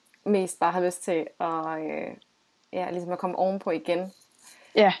mest bare har lyst til at, ligesom at komme ovenpå igen.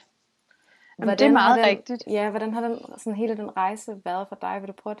 Ja, det er meget rigtigt. Ja, hvordan har sådan hele den rejse været for dig? Vil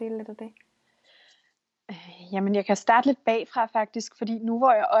du prøve at dele lidt af det? Jamen, jeg kan starte lidt bagfra faktisk, fordi nu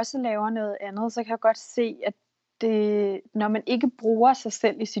hvor jeg også laver noget andet, så kan jeg godt se, at det, når man ikke bruger sig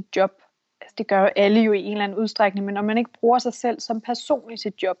selv i sit job, altså det gør jo alle jo i en eller anden udstrækning, men når man ikke bruger sig selv som person i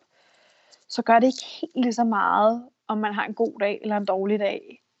sit job, så gør det ikke helt lige så meget, om man har en god dag eller en dårlig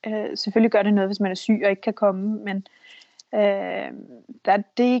dag. Selvfølgelig gør det noget, hvis man er syg og ikke kan komme, men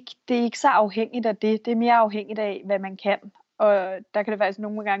det er ikke så afhængigt af det. Det er mere afhængigt af, hvad man kan. Og der kan det faktisk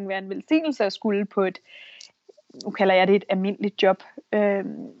nogle gange være en velsignelse at skulle på nu kalder jeg det et almindeligt job.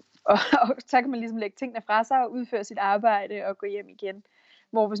 Og så kan man ligesom lægge tingene fra sig og udføre sit arbejde og gå hjem igen.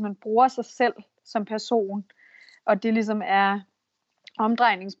 Hvor hvis man bruger sig selv som person, og det ligesom er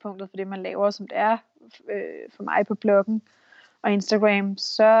omdrejningspunktet for det, man laver, som det er for mig på bloggen og Instagram,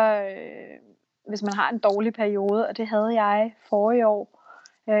 så hvis man har en dårlig periode, og det havde jeg forrige år,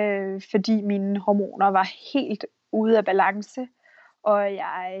 fordi mine hormoner var helt ude af balance, og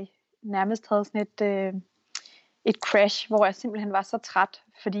jeg nærmest havde sådan et crash, hvor jeg simpelthen var så træt,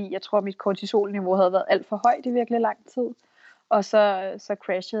 fordi jeg tror, at mit kortisolniveau havde været alt for højt i virkelig lang tid, og så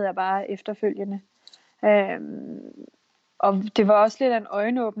crashede jeg bare efterfølgende. Og det var også lidt en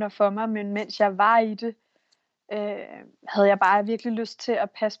øjenåbner for mig, men mens jeg var i det, havde jeg bare virkelig lyst til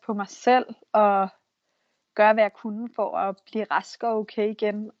at passe på mig selv, og gøre, hvad jeg kunne for at blive rask og okay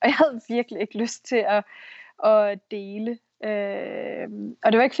igen. Og jeg havde virkelig ikke lyst til at dele.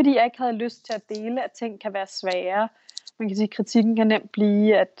 Og det var ikke, fordi jeg ikke havde lyst til at dele, at ting kan være svære. Man kan sige, at kritikken kan nemt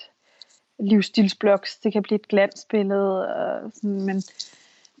blive, at livsstilsblogs, det kan blive et glansbillede. Og sådan, men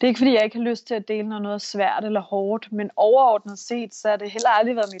det er ikke, fordi jeg ikke har lyst til at dele noget svært eller hårdt. Men overordnet set, så har det heller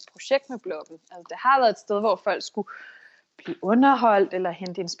aldrig været mit projekt med bloggen. Altså, det har været et sted, hvor folk skulle blive underholdt, eller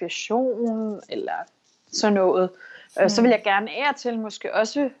hente inspiration, eller sådan noget. Så vil jeg gerne af og til måske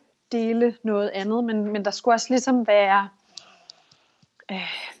også dele noget andet, men der skulle også ligesom være,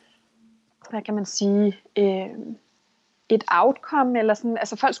 hvad kan man sige, et outcome, eller sådan,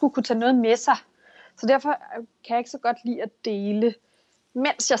 altså folk skulle kunne tage noget med sig. Så derfor kan jeg ikke så godt lide at dele,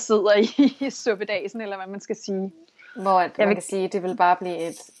 mens jeg sidder i suppedasen, eller hvad man skal sige. Hvor man kan sige, det vil bare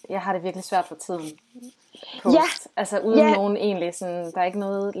blive jeg har det virkelig svært for tiden. post. Altså uden nogen egentlig sådan, der er ikke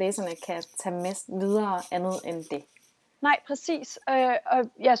noget læserne kan tage mest videre andet end det. Nej, præcis. Og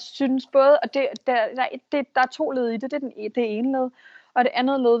jeg synes både, og der er 2 led i det. Det er det ene led. Og det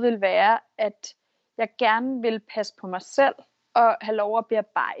andet led vil være, at jeg gerne vil passe på mig selv og have lov at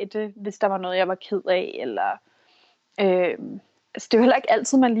bearbejde, hvis der var noget, jeg var ked af. Eller, altså det er jo heller ikke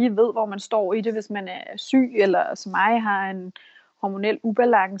altid, man lige ved, hvor man står i det, hvis man er syg, eller som mig har en hormonel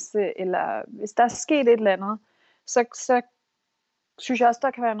ubalance, eller hvis der er sket et eller andet, så synes jeg også,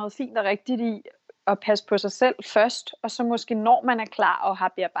 der kan være noget fint og rigtigt i at passe på sig selv først, og så måske når man er klar og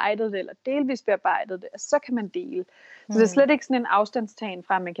har bearbejdet det, eller delvis bearbejdet det, så kan man dele. Så det er slet ikke sådan en afstandstagen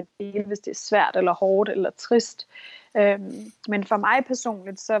fra, at man kan dele, hvis det er svært, eller hårdt, eller trist. Men for mig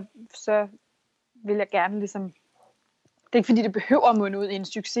personligt, så vil jeg gerne ligesom, det er ikke fordi, det behøver at munde ud i en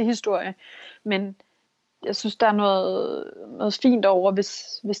succeshistorie, men jeg synes, der er noget fint over,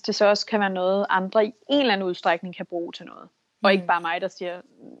 hvis det så også kan være noget, andre i en eller anden udstrækning kan bruge til noget. Og ikke bare mig, der siger,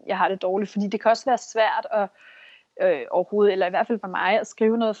 jeg har det dårligt. Fordi det kan også være svært at overhovedet, eller i hvert fald for mig, at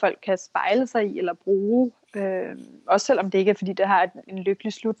skrive noget, folk kan spejle sig i eller bruge. Også selvom det ikke er, fordi det har en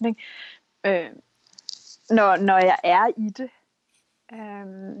lykkelig slutning. Når jeg er i det.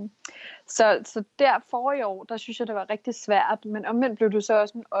 Så der forrige år, der synes jeg, det var rigtig svært. Men omvendt blev det så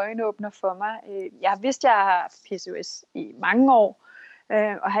også en øjenåbner for mig. Jeg har vidst, jeg har haft PCOS i mange år.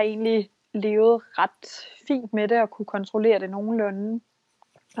 Og har egentlig levet ret fint med det og kunne kontrollere det nogenlunde.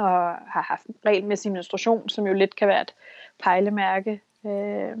 Og har haft regelmæssig menstruation, som jo lidt kan være et pejlemærke.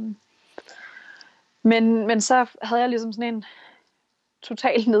 Men så havde jeg ligesom sådan en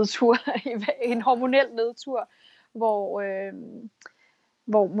total nedtur, en hormonel nedtur,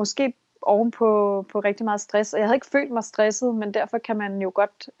 hvor måske ovenpå rigtig meget stress, og jeg havde ikke følt mig stresset, men derfor kan man jo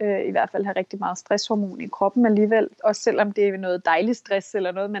godt i hvert fald have rigtig meget stresshormon i kroppen alligevel, også selvom det er noget dejligt stress,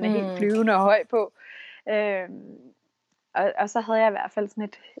 eller noget, man er helt flyvende og høj på. Og så havde jeg i hvert fald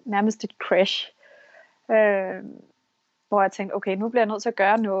sådan nærmest et crash, hvor jeg tænkte, okay, nu bliver jeg nødt til at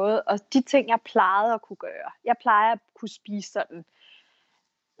gøre noget, og de ting, jeg plejede at kunne gøre, jeg plejer at kunne spise sådan,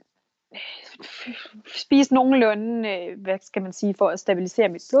 spise nogenlunde, hvad skal man sige, for at stabilisere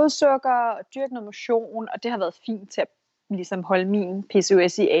mit blodsukker og dyrke noget motion, og det har været fint til at ligesom holde min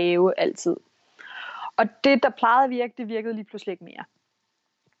PCOS i ave altid. Og det, der plejede at virke, det virkede lige pludselig ikke mere.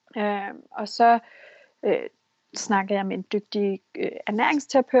 Og så snakkede jeg med en dygtig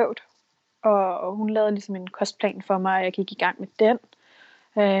ernæringsterapeut, og hun lavede ligesom en kostplan for mig, og jeg gik i gang med den.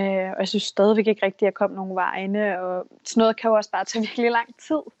 Og jeg synes stadigvæk ikke rigtigt, at jeg kom nogen vegne, og sådan noget kan jo også bare tage virkelig lang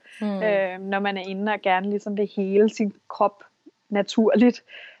tid, når man er inde og gerne ligesom vil hele sin krop naturligt.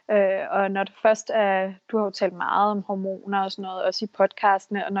 Og når det først er, du har jo talt meget om hormoner og sådan noget, også i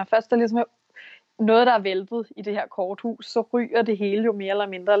podcastene, og når først der ligesom er noget, der er væltet i det her korthus, så ryger det hele jo mere eller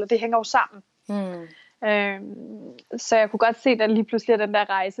mindre, eller det hænger jo sammen. Så jeg kunne godt se, at lige pludselig den der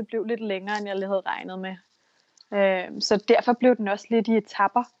rejse blev lidt længere, end jeg havde regnet med. Så derfor blev den også lidt i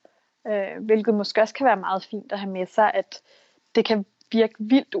etapper, hvilket måske også kan være meget fint at have med sig, at det kan virke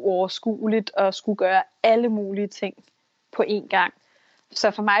vildt uoverskueligt at skulle gøre alle mulige ting på én gang.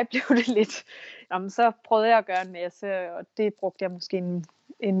 Så for mig blev det lidt, så prøvede jeg at gøre en masse, og det brugte jeg måske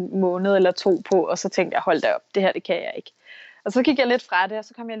en måned eller 2 på, og så tænkte jeg, hold da op, det her, det kan jeg ikke. Og så gik jeg lidt fra det, og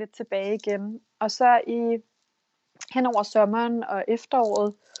så kom jeg lidt tilbage igen. Og så hen over sommeren og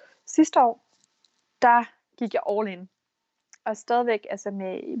efteråret sidste år, der gik jeg all in. Og stadigvæk altså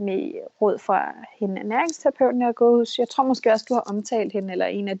med råd fra hende ernæringsterapeuten, jeg har gået hos. Jeg tror måske også, du har omtalt hende, eller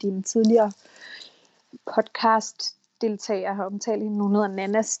en af dine tidligere podcast-deltagere har omtalt hende. Hun hedder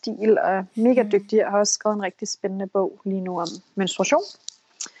Nana Stil, og mega dygtig, og har også skrevet en rigtig spændende bog lige nu om menstruation.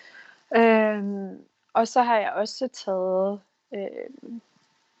 Og så har jeg også taget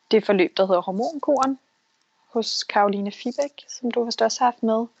det forløb, der hedder Hormonkuren, hos Caroline Fibæk, som du vist også har haft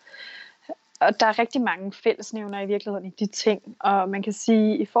med. Og der er rigtig mange fællesnævner i virkeligheden i de ting. Og man kan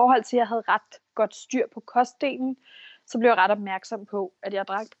sige, i forhold til, at jeg havde ret godt styr på kostdelen, så blev jeg ret opmærksom på, at jeg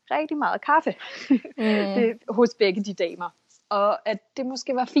drak rigtig meget kaffe hos begge de damer. Og at det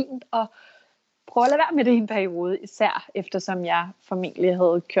måske var fint at prøve at lade være med det i en periode, især eftersom jeg formentlig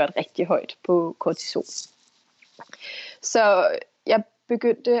havde kørt rigtig højt på kortisol. Så jeg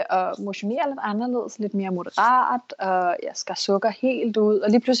begyndte at motionere lidt anderledes, lidt mere moderat, og jeg skar sukker helt ud. Og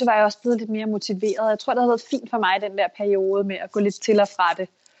lige pludselig var jeg også blevet lidt mere motiveret. Jeg tror, det havde været fint for mig den der periode med at gå lidt til og fra det.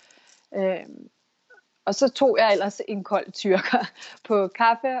 Og så tog jeg ellers en kold tyrker på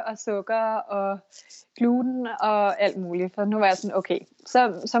kaffe og sukker og gluten og alt muligt. For nu var jeg sådan, okay,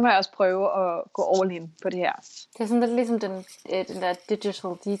 så må jeg også prøve at gå all in på det her. Det er sådan lidt ligesom den der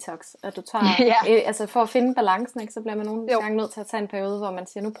digital detox, at du tager, altså for at finde balancen, ikke, så bliver man nogle gange nødt til at tage en periode, hvor man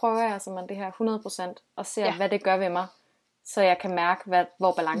siger, nu prøver jeg altså det her 100%, og ser, hvad det gør ved mig, så jeg kan mærke,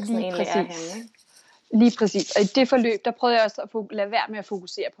 hvor balancen egentlig er henne. Ikke? Lige præcis. Og i det forløb, der prøvede jeg også at lade være med at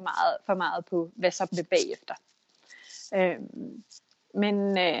fokusere for meget på, hvad så blev bagefter.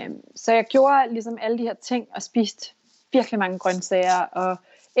 Så jeg gjorde ligesom alle de her ting, og spiste virkelig mange grøntsager, og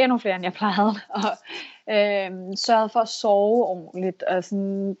endnu flere, end jeg plejede, og sørgede for at sove ordentligt. Og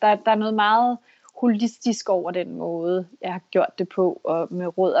sådan, der er noget meget holistisk over den måde, jeg har gjort det på, og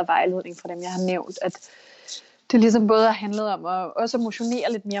med råd og vejledning fra dem, jeg har nævnt, at det ligesom både har handlet om at også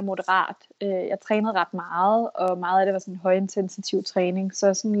motionere lidt mere moderat. Jeg trænede ret meget, og meget af det var sådan en højintensiv træning,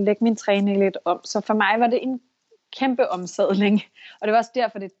 så sådan lægge min træning lidt om. Så for mig var det en kæmpe omsadling, og det var også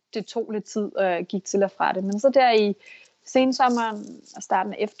derfor, det tog lidt tid, og jeg gik til og fra det. Men så der i sensommeren og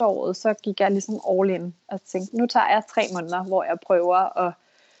starten af efteråret, så gik jeg ligesom all in og tænkte, nu tager jeg 3 måneder, hvor jeg prøver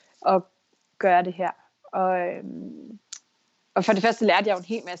at gøre det her. Og for det første lærte jeg jo en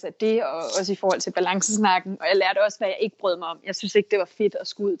hel masse af det, og også i forhold til balancesnakken, og jeg lærte også, hvad jeg ikke brød mig om. Jeg synes ikke, det var fedt at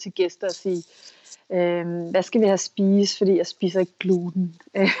skulle ud til gæster og sige, hvad skal vi have spise, fordi jeg spiser ikke gluten.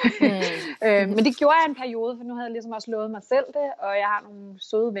 Men det gjorde jeg en periode, for nu havde jeg ligesom også lovet mig selv det, og jeg har nogle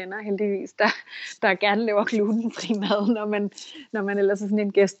søde venner heldigvis, der gerne laver glutenfri mad, når man ellers er sådan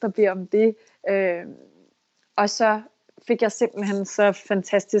en gæst, der beder om det. Og så fik jeg simpelthen så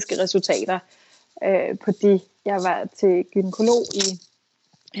fantastiske resultater på det. Jeg var til gynækolog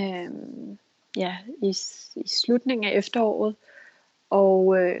i slutningen af efteråret,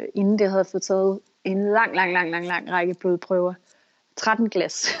 og inden det havde jeg fået taget en lang række blodprøver. 13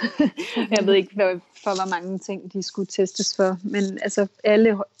 glas. Jeg ved ikke, hvor mange ting de skulle testes for, men altså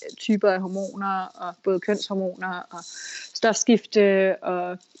alle typer af hormoner, og både kønshormoner, og stofskifte,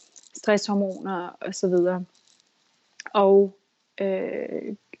 og stresshormoner, og så videre. Og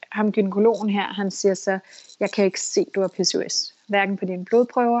ham gynækologen her, han siger så, jeg kan ikke se, du har PCOS. Hverken på dine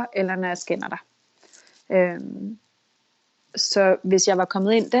blodprøver, eller når jeg scanner dig. Så hvis jeg var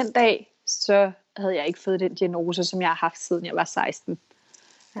kommet ind den dag, så havde jeg ikke fået den diagnose, som jeg har haft, siden jeg var 16.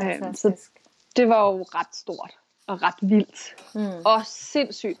 Så det var jo ret stort, og ret vildt, og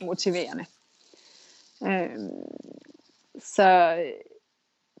sindssygt motiverende. Så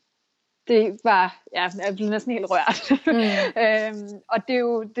det var, jeg blev næsten helt rørt. Og det er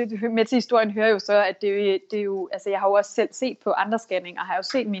jo, med til historien hører jo så, at det er jo, altså jeg har jo også selv set på andre scanninger, har jo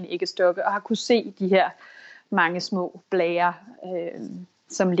set mine æggestokke, og har kunne se de her mange små blærer,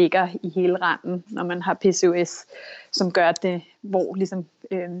 som ligger i hele randen, når man har PCOS, som gør det, hvor ligesom,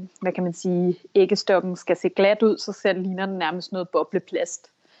 hvad kan man sige, æggestokken skal se glat ud, så ligner den nærmest noget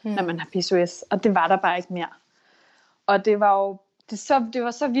bobleplast, når man har PCOS, og det var der bare ikke mere. Og det var jo det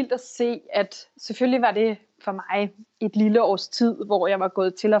var så vildt at se, at selvfølgelig var det for mig et lille års tid, hvor jeg var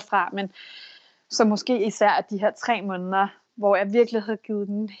gået til og fra, men så måske især de her 3 måneder, hvor jeg virkelig havde givet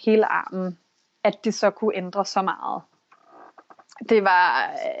den hele armen, at det så kunne ændre så meget. Det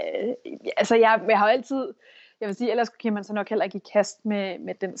var, altså jeg har altid, jeg vil sige, ellers kan man så nok heller ikke i kast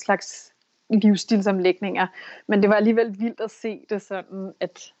med den slags livsstilsomlægninger, men det var alligevel vildt at se det sådan,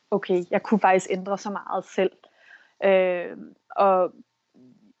 at okay, jeg kunne faktisk ændre så meget selv. Og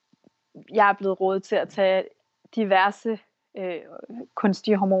jeg er blevet rådet til at tage diverse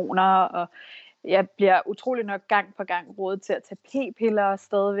kunstige hormoner, og jeg bliver utrolig nok gang på gang rådet til at tage p-piller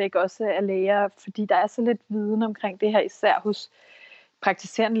stadigvæk også af læger, fordi der er så lidt viden omkring det her, især hos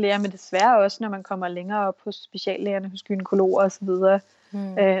praktiserende læger, men desværre også, når man kommer længere op hos speciallægerne, hos gynækologer osv.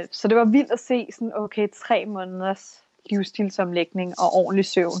 Så det var vildt at se sådan, okay, 3 måneders livsstilsomlægning og ordentlig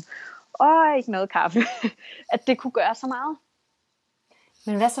søvn, og ikke noget kaffe, at det kunne gøre så meget.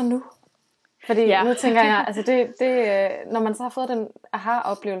 Men hvad så nu? Fordi nu tænker jeg, altså når man så har fået den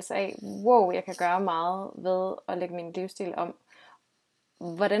aha-oplevelse af, wow, jeg kan gøre meget ved at lægge min livsstil om,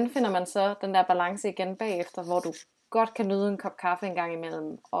 hvordan finder man så den der balance igen bagefter, hvor du godt kan nyde en kop kaffe en gang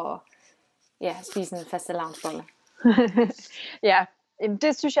imellem, og spise en fastelavnsbolle? Ja,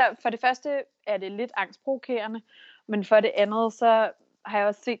 det synes jeg, for det første er det lidt angstprovokerende, men for det andet, så har jeg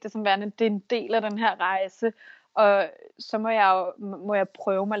også set det som værende, det er en del af den her rejse, og så må jeg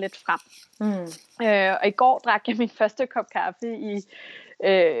prøve mig lidt frem. Og i går drak jeg min første kop kaffe i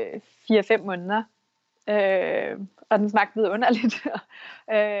 4-5 måneder, og den smagte vidunderligt.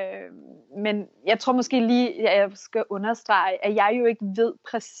 Men jeg tror måske lige, at jeg skal understrege, at jeg jo ikke ved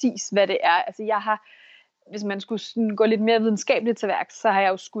præcis, hvad det er. Altså jeg har, hvis man skulle sådan gå lidt mere videnskabeligt til værks, så har jeg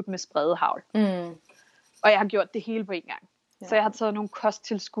jo skudt med spredehagl. Og jeg har gjort det hele på en gang. Ja. Så jeg har taget nogle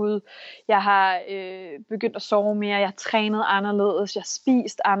kosttilskud. Jeg har begyndt at sove mere. Jeg har trænet anderledes. Jeg har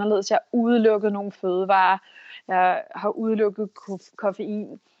spist anderledes. Jeg har udelukket nogle fødevarer. Jeg har udelukket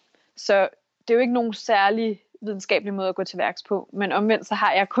koffein. Så det er jo ikke nogen særlig videnskabelig måde at gå til værks på. Men omvendt så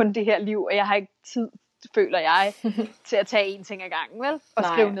har jeg kun det her liv, og jeg har ikke tid, føler jeg, til at tage en ting ad gangen, vel? Og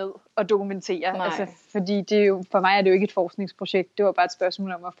skrive ned og dokumentere. Altså, fordi det er jo, for mig er det jo ikke et forskningsprojekt. Det var bare et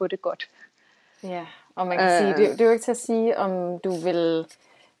spørgsmål om at få det godt. Ja, og man kan sige, det er jo ikke til at sige, om du vil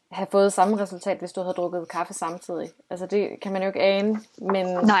have fået samme resultat, hvis du havde drukket kaffe samtidig. Altså det kan man jo ikke ane, men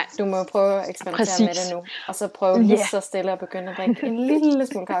du må jo prøve at eksperimentere med det nu. Og så prøve lige så stille at begynde at drikke en lille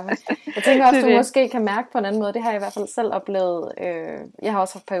smule kaffe. Jeg tænker også, du måske kan mærke på en anden måde. Det har jeg i hvert fald selv oplevet. Jeg har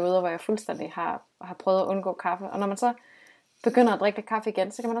også haft perioder, hvor jeg fuldstændig har prøvet at undgå kaffe. Og når man så begynder at drikke kaffe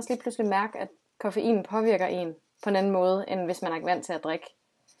igen, så kan man også lige pludselig mærke, at koffein påvirker en på en anden måde, end hvis man er vant til at drikke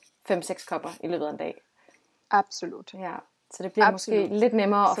 5-6 kopper i løbet af en dag. Absolut. Ja. Så det bliver måske lidt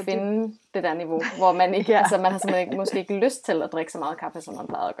nemmere at finde det der niveau, hvor man ikke, altså man har simpelthen måske ikke lyst til at drikke så meget kaffe, som man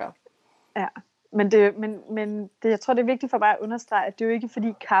plejede at gøre. Ja, men jeg tror, det er vigtigt for mig at understrege, at det er jo ikke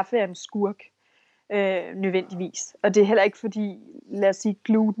fordi kaffe er en skurk, nødvendigvis. Og det er heller ikke fordi, lad os sige,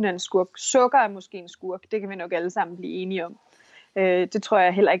 gluten er en skurk. Sukker er måske en skurk, det kan vi nok alle sammen blive enige om. Det tror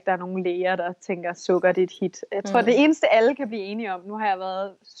jeg heller ikke, der er nogen læger, der tænker, sukker det er et hit. Jeg tror, det eneste alle kan blive enige om, nu har jeg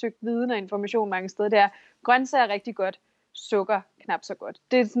søgt viden og information mange steder, det er, grøntsager er rigtig godt, sukker knap så godt.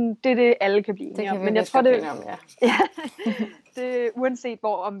 Det er det alle kan blive enige om. Men jeg tror det det uanset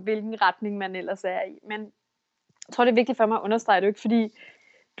hvilken retning man ellers er i. Men jeg tror det er vigtigt for mig at understrege det, ikke fordi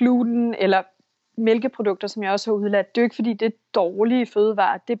gluten eller mælkeprodukter, som jeg også har udladt, det er jo ikke fordi det er dårlige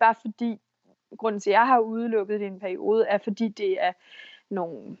fødevarer. Det er bare fordi grunden til at jeg har udelukket det i en periode er fordi det er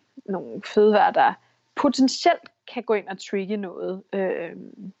nogle fødevarer, der potentielt kan gå ind og trigge noget.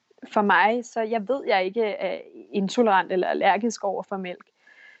 For mig, så jeg ved, jeg ikke er intolerant eller allergisk over for mælk.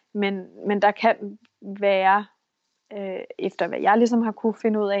 Men der kan være, efter hvad jeg ligesom har kunne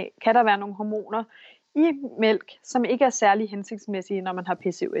finde ud af, kan der være nogle hormoner i mælk, som ikke er særlig hensigtsmæssige, når man har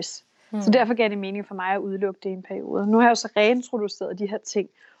PCOS. Så derfor gav det mening for mig at udelukke det i en periode. Nu har jeg jo så reintroduceret de her ting,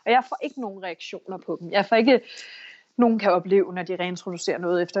 og jeg får ikke nogen reaktioner på dem. Jeg får ikke, nogen kan opleve, når de reintroducerer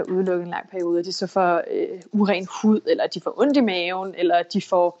noget efter at udelukke en lang periode, at de så får uren hud, eller de får ondt i maven, eller de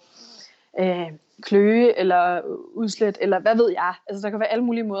får kløe, eller udslæt, eller hvad ved jeg. Altså der kan være alle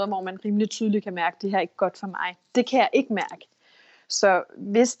mulige måder, hvor man rimelig tydeligt kan mærke, at det her er ikke godt for mig. Det kan jeg ikke mærke. Så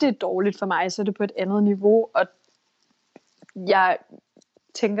hvis det er dårligt for mig, så er det på et andet niveau, og jeg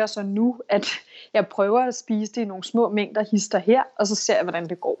tænker så nu, at jeg prøver at spise det i nogle små mængder hister her, og så ser jeg, hvordan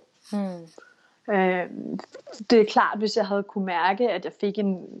det går. Det er klart, hvis jeg havde kunne mærke, at jeg fik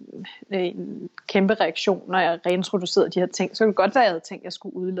en kæmpe reaktion, når jeg reintroducerede de her ting, så kunne det godt være, at jeg havde tænkt, at jeg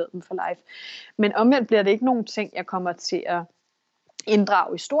skulle udlade dem for life. Men omvendt bliver det ikke nogen ting, jeg kommer til at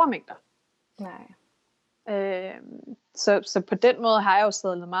inddrage i store mængder. Nej. Så på den måde har jeg jo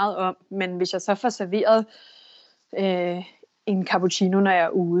sadlet meget om, men hvis jeg så får serveret en cappuccino, når jeg er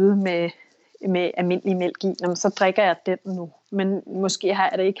ude med almindelig mælk i, så drikker jeg den nu. Men måske har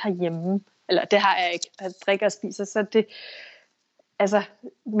jeg det ikke herhjemme, eller det har jeg ikke, at drikker og spiser, så det, altså,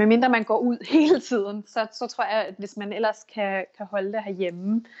 medmindre man går ud hele tiden, så tror jeg, at hvis man ellers kan holde det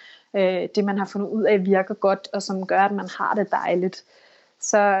herhjemme, det man har fundet ud af virker godt, og som gør, at man har det dejligt,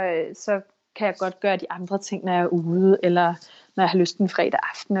 så kan jeg godt gøre de andre ting, når jeg er ude, eller når jeg har lyst en fredag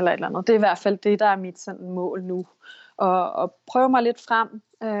aften, eller et eller andet. Det er i hvert fald det, der er mit sådan mål nu. Og prøve mig lidt frem,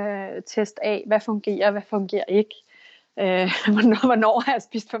 test af, hvad fungerer ikke. Hvornår har jeg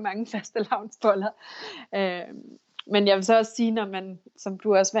spist for mange fastelavnsboller. Men jeg vil så også sige, når man, som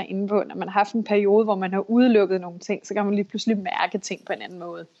du også var inde på, når man har haft en periode, hvor man har udelukket nogle ting, så kan man lige pludselig mærke ting på en anden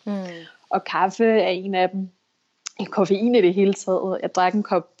måde. Og kaffe er en af dem. Koffein i det hele taget. Jeg drak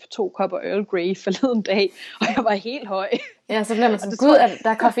 2 kopper Earl Grey forleden dag, og jeg var helt høj. Ja, så bliver man sådan, gud, der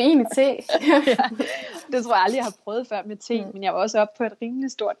er koffein i te. Ja, det tror jeg aldrig, jeg har prøvet før med te, men jeg var også oppe på et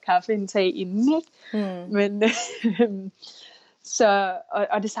rimelig stort kaffeindtag inden, ikke? Men,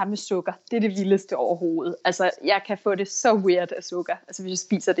 og det samme med sukker, det er det vildeste overhovedet. Altså, jeg kan få det så weird af sukker, altså hvis jeg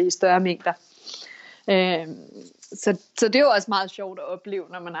spiser det i større mængder. Så det er jo også meget sjovt at opleve,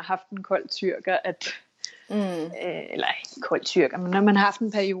 når man har haft en kold tyrker, at eller ikke kold tyrker, men når man har haft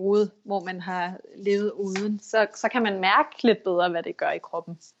en periode, hvor man har levet uden, så kan man mærke lidt bedre, hvad det gør i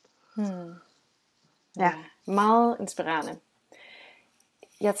kroppen. Ja, meget inspirerende.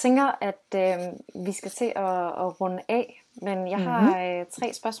 Jeg tænker, at vi skal til at runde af, men jeg har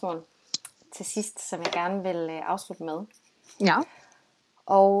 3 spørgsmål til sidst, som jeg gerne vil afslutte med. Ja.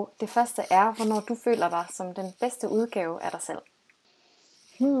 Og det første er, hvornår du føler dig som den bedste udgave af dig selv.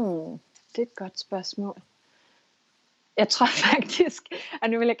 Det er et godt spørgsmål. Jeg tror faktisk, og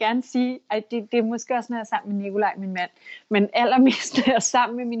nu vil jeg gerne sige, at det er måske også, når jeg er sammen med Nikolaj, min mand, men allermest er jeg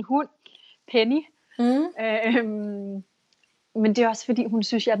sammen med min hund, Penny. Men det er også fordi, hun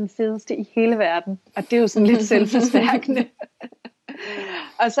synes, jeg er den fedeste i hele verden, og det er jo sådan lidt selvforstærkende.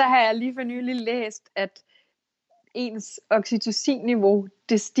 Og så har jeg lige for nylig læst, at ens oxytocin-niveau,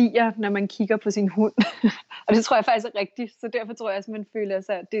 det stiger, når man kigger på sin hund. Og det tror jeg faktisk er rigtigt, så derfor tror jeg også, man føler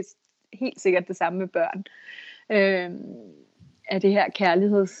sig, det er helt sikkert det samme med børn. Af det her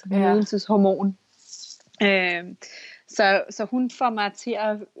kærlighedsnydelseshormon. Så hun får mig til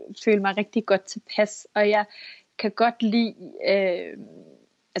at føle mig rigtig godt tilpas, og jeg kan godt lide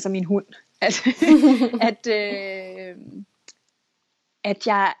altså min hund at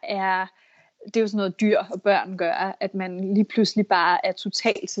jeg er, det er jo sådan noget dyr og børn gør, at man lige pludselig bare er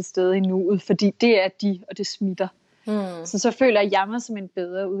totalt til stede i nuet, fordi det er de, og det smitter. Så føler jeg mig som en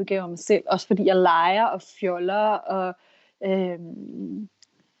bedre udgave af mig selv, også fordi jeg leger og fjoller, og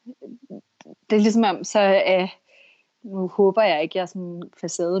det er ligesom om, nu håber jeg ikke, jeg er sådan en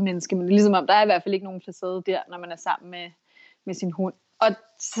facade-menneske, men det er ligesom om, der er i hvert fald ikke nogen facade der, når man er sammen med sin hund. Og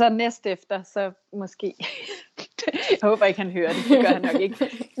så næst efter, så måske, jeg håber ikke, han hører det, det gør han nok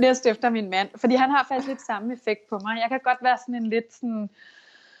ikke, næst efter min mand, fordi han har faktisk lidt samme effekt på mig. Jeg kan godt være sådan en lidt sådan,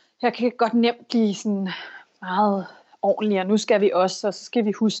 jeg kan godt nemt blive sådan meget ordentlig, og nu skal vi også, og så skal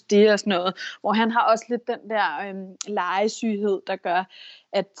vi huske det og sådan noget, hvor han har også lidt den der legesyghed, der gør,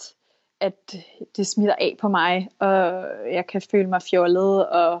 at det smitter af på mig, og jeg kan føle mig fjollet,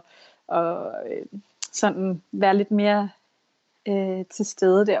 og sådan være lidt mere til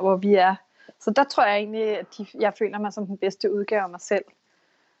stede der, hvor vi er. Så der tror jeg egentlig, at jeg føler mig som den bedste udgave af mig selv.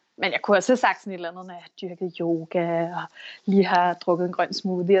 Men jeg kunne også have sagt sådan et eller andet, når jeg dyrkede yoga, og lige har drukket en grøn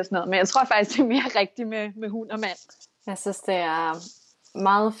smoothie og sådan noget. Men jeg tror faktisk, det er mere rigtigt med hund og mand. Jeg synes, det er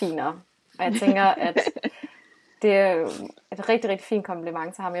meget finere. Og jeg tænker, at det er et rigtig, rigtig fint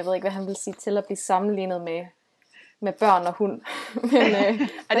kompliment til ham. Jeg ved ikke, hvad han vil sige til at blive sammenlignet med børn og hund. Men,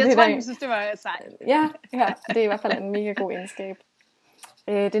 og det tror jeg synes, det var sejt. Ja, det er i hvert fald en mega god egenskab.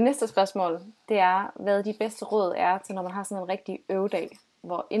 Det næste spørgsmål, det er, hvad de bedste råd er til, når man har sådan en rigtig øvedag,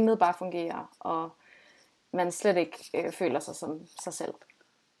 hvor intet bare fungerer, og man slet ikke føler sig som sig selv.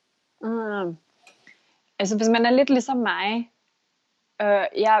 Altså hvis man er lidt ligesom mig,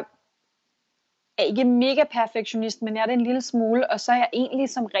 jeg er ikke mega perfektionist, men jeg er det en lille smule, og så er jeg egentlig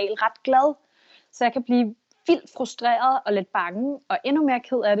som regel ret glad, så jeg kan blive vildt frustreret og lidt bange, og endnu mere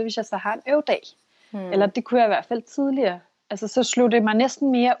ked af det, hvis jeg så har en øvedag. Eller det kunne jeg i hvert fald tidligere. Altså så slog det mig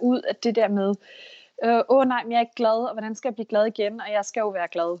næsten mere ud af det der med, nej, men jeg er ikke glad, og hvordan skal jeg blive glad igen, og jeg skal jo være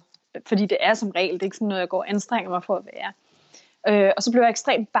glad, fordi det er som regel, det er ikke sådan noget, jeg går og anstrenger mig for at være. Og så blev jeg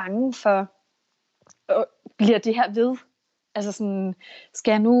ekstremt bange for, bliver det her ved? Altså sådan,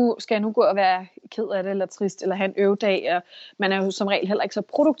 skal jeg nu gå og være ked af det, eller trist, eller have en øvedag, og man er jo som regel heller ikke så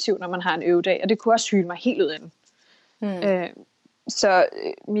produktiv, når man har en øvedag, og det kunne også hyle mig helt ud af den. Så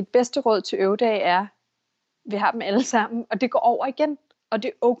mit bedste råd til øvedag er, vi har dem alle sammen, og det går over igen, og det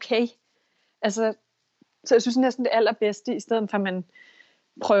er okay. Altså, så jeg synes næsten det allerbedste, i stedet for at man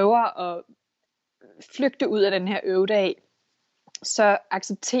prøver at flygte ud af den her øvedag, så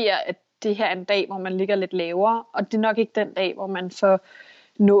acceptere, at det her er en dag, hvor man ligger lidt lavere, og det er nok ikke den dag, hvor man får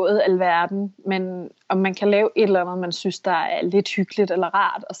nået alverden, men om man kan lave et eller andet, man synes, der er lidt hyggeligt eller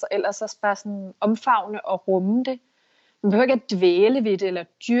rart, og så ellers også bare sådan omfavne og rumme det. Man behøver ikke at dvæle ved det eller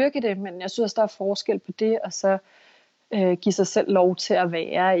dyrke det, men jeg synes, der er forskel på det, og så give sig selv lov til at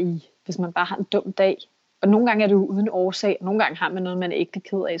være i, hvis man bare har en dum dag. Og nogle gange er det jo uden årsag, og nogle gange har man noget, man er ægte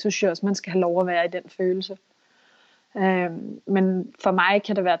ked af, så synes jeg også, man skal have lov at være i den følelse. Men for mig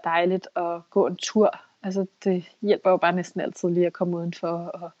kan det være dejligt at gå en tur. Altså det hjælper jo bare næsten altid lige at komme udenfor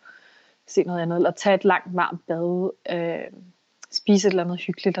og se noget andet, eller tage et langt varmt bad, spise et eller andet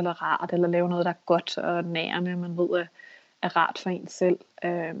hyggeligt eller rart, eller lave noget, der er godt og nærende, man ved er rart for en selv.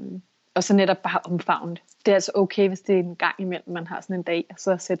 Og så netop bare omfavne det. Det er altså okay, hvis det er en gang imellem, man har sådan en dag, og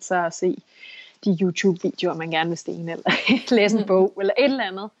så sætte sig og se de YouTube-videoer, man gerne vil se, eller læse en bog, eller et eller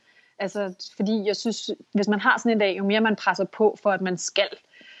andet. Altså, fordi jeg synes, hvis man har sådan en dag, jo mere man presser på for, at man skal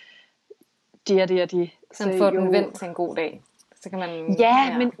det. Så får den vendt til en god dag. Så kan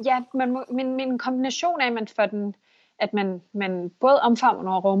man... Men en kombination af, at man både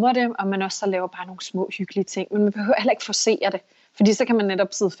omfavner og rummer det, og man også så laver bare nogle små hyggelige ting. Men man behøver heller ikke forsere det. Fordi så kan man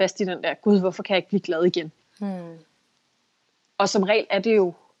netop sidde fast i den der, gud, hvorfor kan jeg ikke blive glad igen? Og som regel er det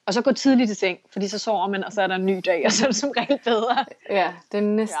jo, og så gå tidligt i seng, fordi så sover man, og så er der en ny dag, og så er det som regel bedre. Ja, det er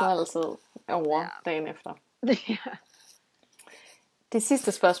næsten altid over dagen efter. Ja. Det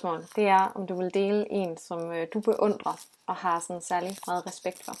sidste spørgsmål, det er, om du vil dele en, som du beundrer, og har sådan særlig meget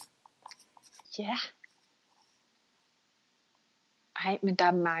respekt for. Ja. Ej, men der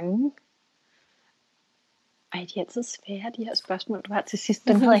er mange. Ej, de er altid svære, de her spørgsmål, du har til sidst.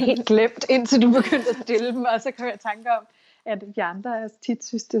 Den havde jeg helt glemt, indtil du begyndte at stille dem, og så kom jeg i tanke om, at de andre tit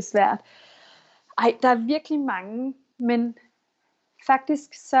synes, det er svært. Ej, der er virkelig mange, men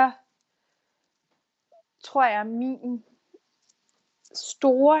faktisk så tror jeg, at min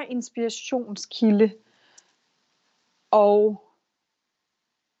store inspirationskilde, og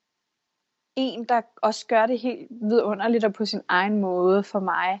en, der også gør det helt vidunderligt og på sin egen måde for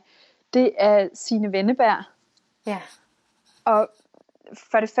mig, det er Signe Wenneberg. Ja. Og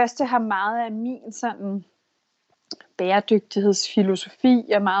for det første har meget af min sådan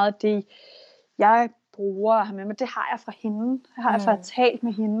bæredygtighedsfilosofi, og meget af det, jeg bruger og har med mig, det har jeg fra hende. Det har jeg fra at talt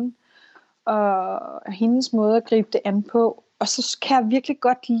med hende, og hendes måde at gribe det an på. Og så kan jeg virkelig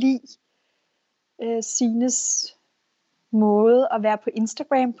godt lide Signes måde at være på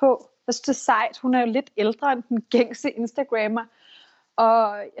Instagram på. Jeg synes, det er sejt. Hun er jo lidt ældre end den gængse Instagrammer.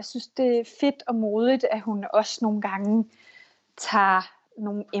 Og jeg synes, det er fedt og modigt, at hun også nogle gange tager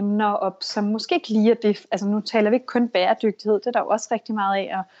nogle emner op, som måske ikke lige er det. Altså nu taler vi ikke kun bæredygtighed, det er der jo også rigtig meget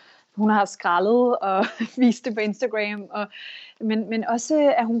af, og hun har skrællet og vist det på Instagram. Men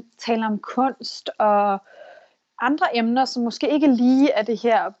også, at hun taler om kunst og andre emner, som måske ikke lige er det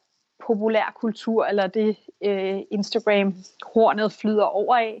her populærkultur, eller det Instagram-hornet flyder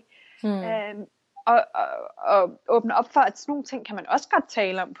over af. Og åbne op for, at sådan nogle ting kan man også godt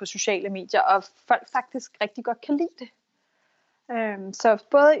tale om på sociale medier, og folk faktisk rigtig godt kan lide det. Så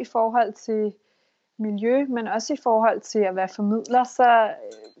både i forhold til miljø, men også i forhold til at være formidler, så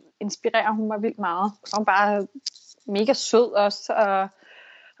inspirerer hun mig vildt meget. Og hun er bare mega sød også,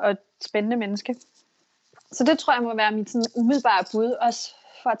 og et spændende menneske. Så det tror jeg må være mit sådan umiddelbare bud, også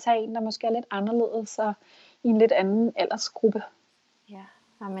for at tage en, der måske er lidt anderledes, og i en lidt anden aldersgruppe. Ja,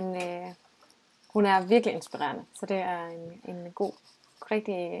 men hun er virkelig inspirerende, så det er en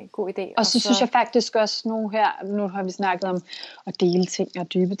rigtig god idé. Og så synes jeg faktisk også nu har vi snakket om at dele ting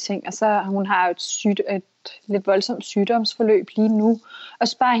og dybe ting, og så hun har et lidt voldsomt sygdomsforløb lige nu, og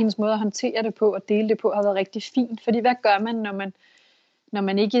så bare hendes måde at håndtere det på og dele det på har været rigtig fint, fordi hvad gør man, når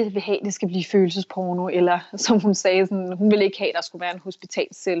man ikke vil have, at det skal blive følelsesporno, eller som hun sagde, sådan, hun ville ikke have, at der skulle være en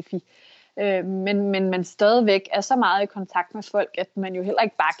hospitalselfie. Men man stadigvæk er så meget i kontakt med folk, at man jo heller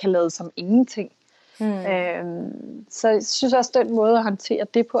ikke bare kan lade som ingenting. Så jeg synes også, at den måde at håndtere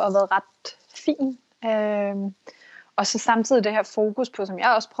det på har været ret fin. Og så samtidig det her fokus på, som jeg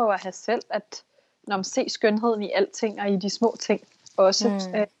også prøver at have selv, at når man ser skønheden i alting og i de små ting også.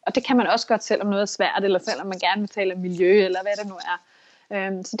 Og det kan man også godt, selvom noget er svært, eller selvom man gerne vil tale om miljø, eller hvad det nu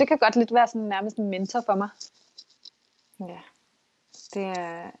er. Så det kan godt lidt være sådan nærmest en mentor for mig. Ja, det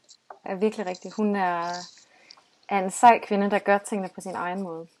er virkelig rigtigt. Hun er en sej kvinde, der gør tingene på sin egen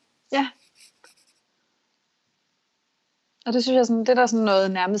måde. Ja. Og det synes jeg, sådan, det er der sådan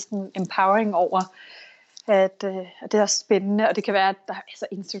noget nærmest en empowering over, at det er spændende, og det kan være, at altså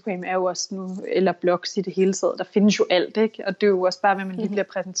Instagram er jo også nu, eller blogs i det hele taget, der findes jo alt, ikke? Og det er jo også bare, hvad man lige bliver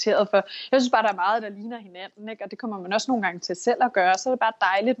præsenteret for. Jeg synes bare, der er meget, der ligner hinanden, ikke? Og det kommer man også nogle gange til selv at gøre, så er det bare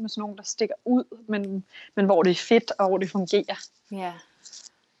dejligt med sådan nogle, der stikker ud, men hvor det er fedt, og hvor det fungerer. Ja,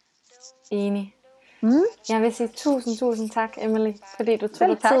 enig. Jeg vil sige tusind tak, Emily, fordi du tog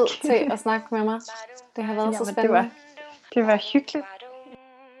dig tid til at snakke med mig. Det har været så spændende. Det var hyggeligt.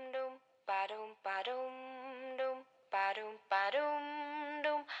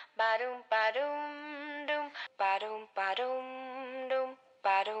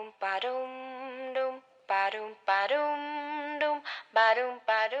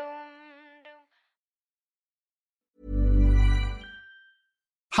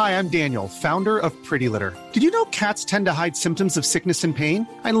 Hi, I'm Daniel, founder of Pretty Litter. Did you know cats tend to hide symptoms of sickness and pain?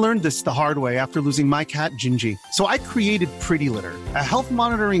 I learned this the hard way after losing my cat, Gingy. So I created Pretty Litter, a health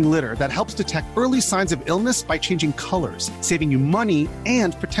monitoring litter that helps detect early signs of illness by changing colors, saving you money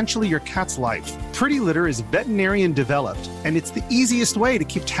and potentially your cat's life. Pretty Litter is veterinarian developed, and it's the easiest way to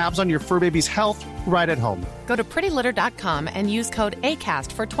keep tabs on your fur baby's health right at home. Go to prettylitter.com and use code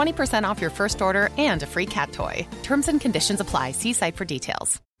ACAST for 20% off your first order and a free cat toy. Terms and conditions apply. See site for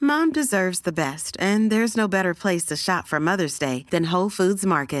details. Mom deserves the best, and there's no better place to shop for Mother's Day than Whole Foods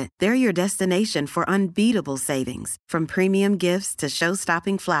Market. They're your destination for unbeatable savings, from premium gifts to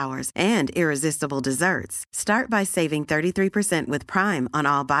show-stopping flowers and irresistible desserts. Start by saving 33% with Prime on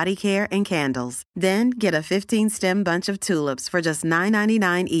all body care and candles. Then get a 15-stem bunch of tulips for just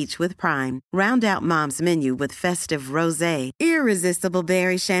 $9.99 each with Prime. Round out Mom's menu with festive rosé, irresistible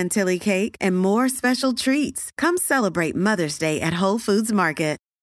berry chantilly cake, and more special treats. Come celebrate Mother's Day at Whole Foods Market.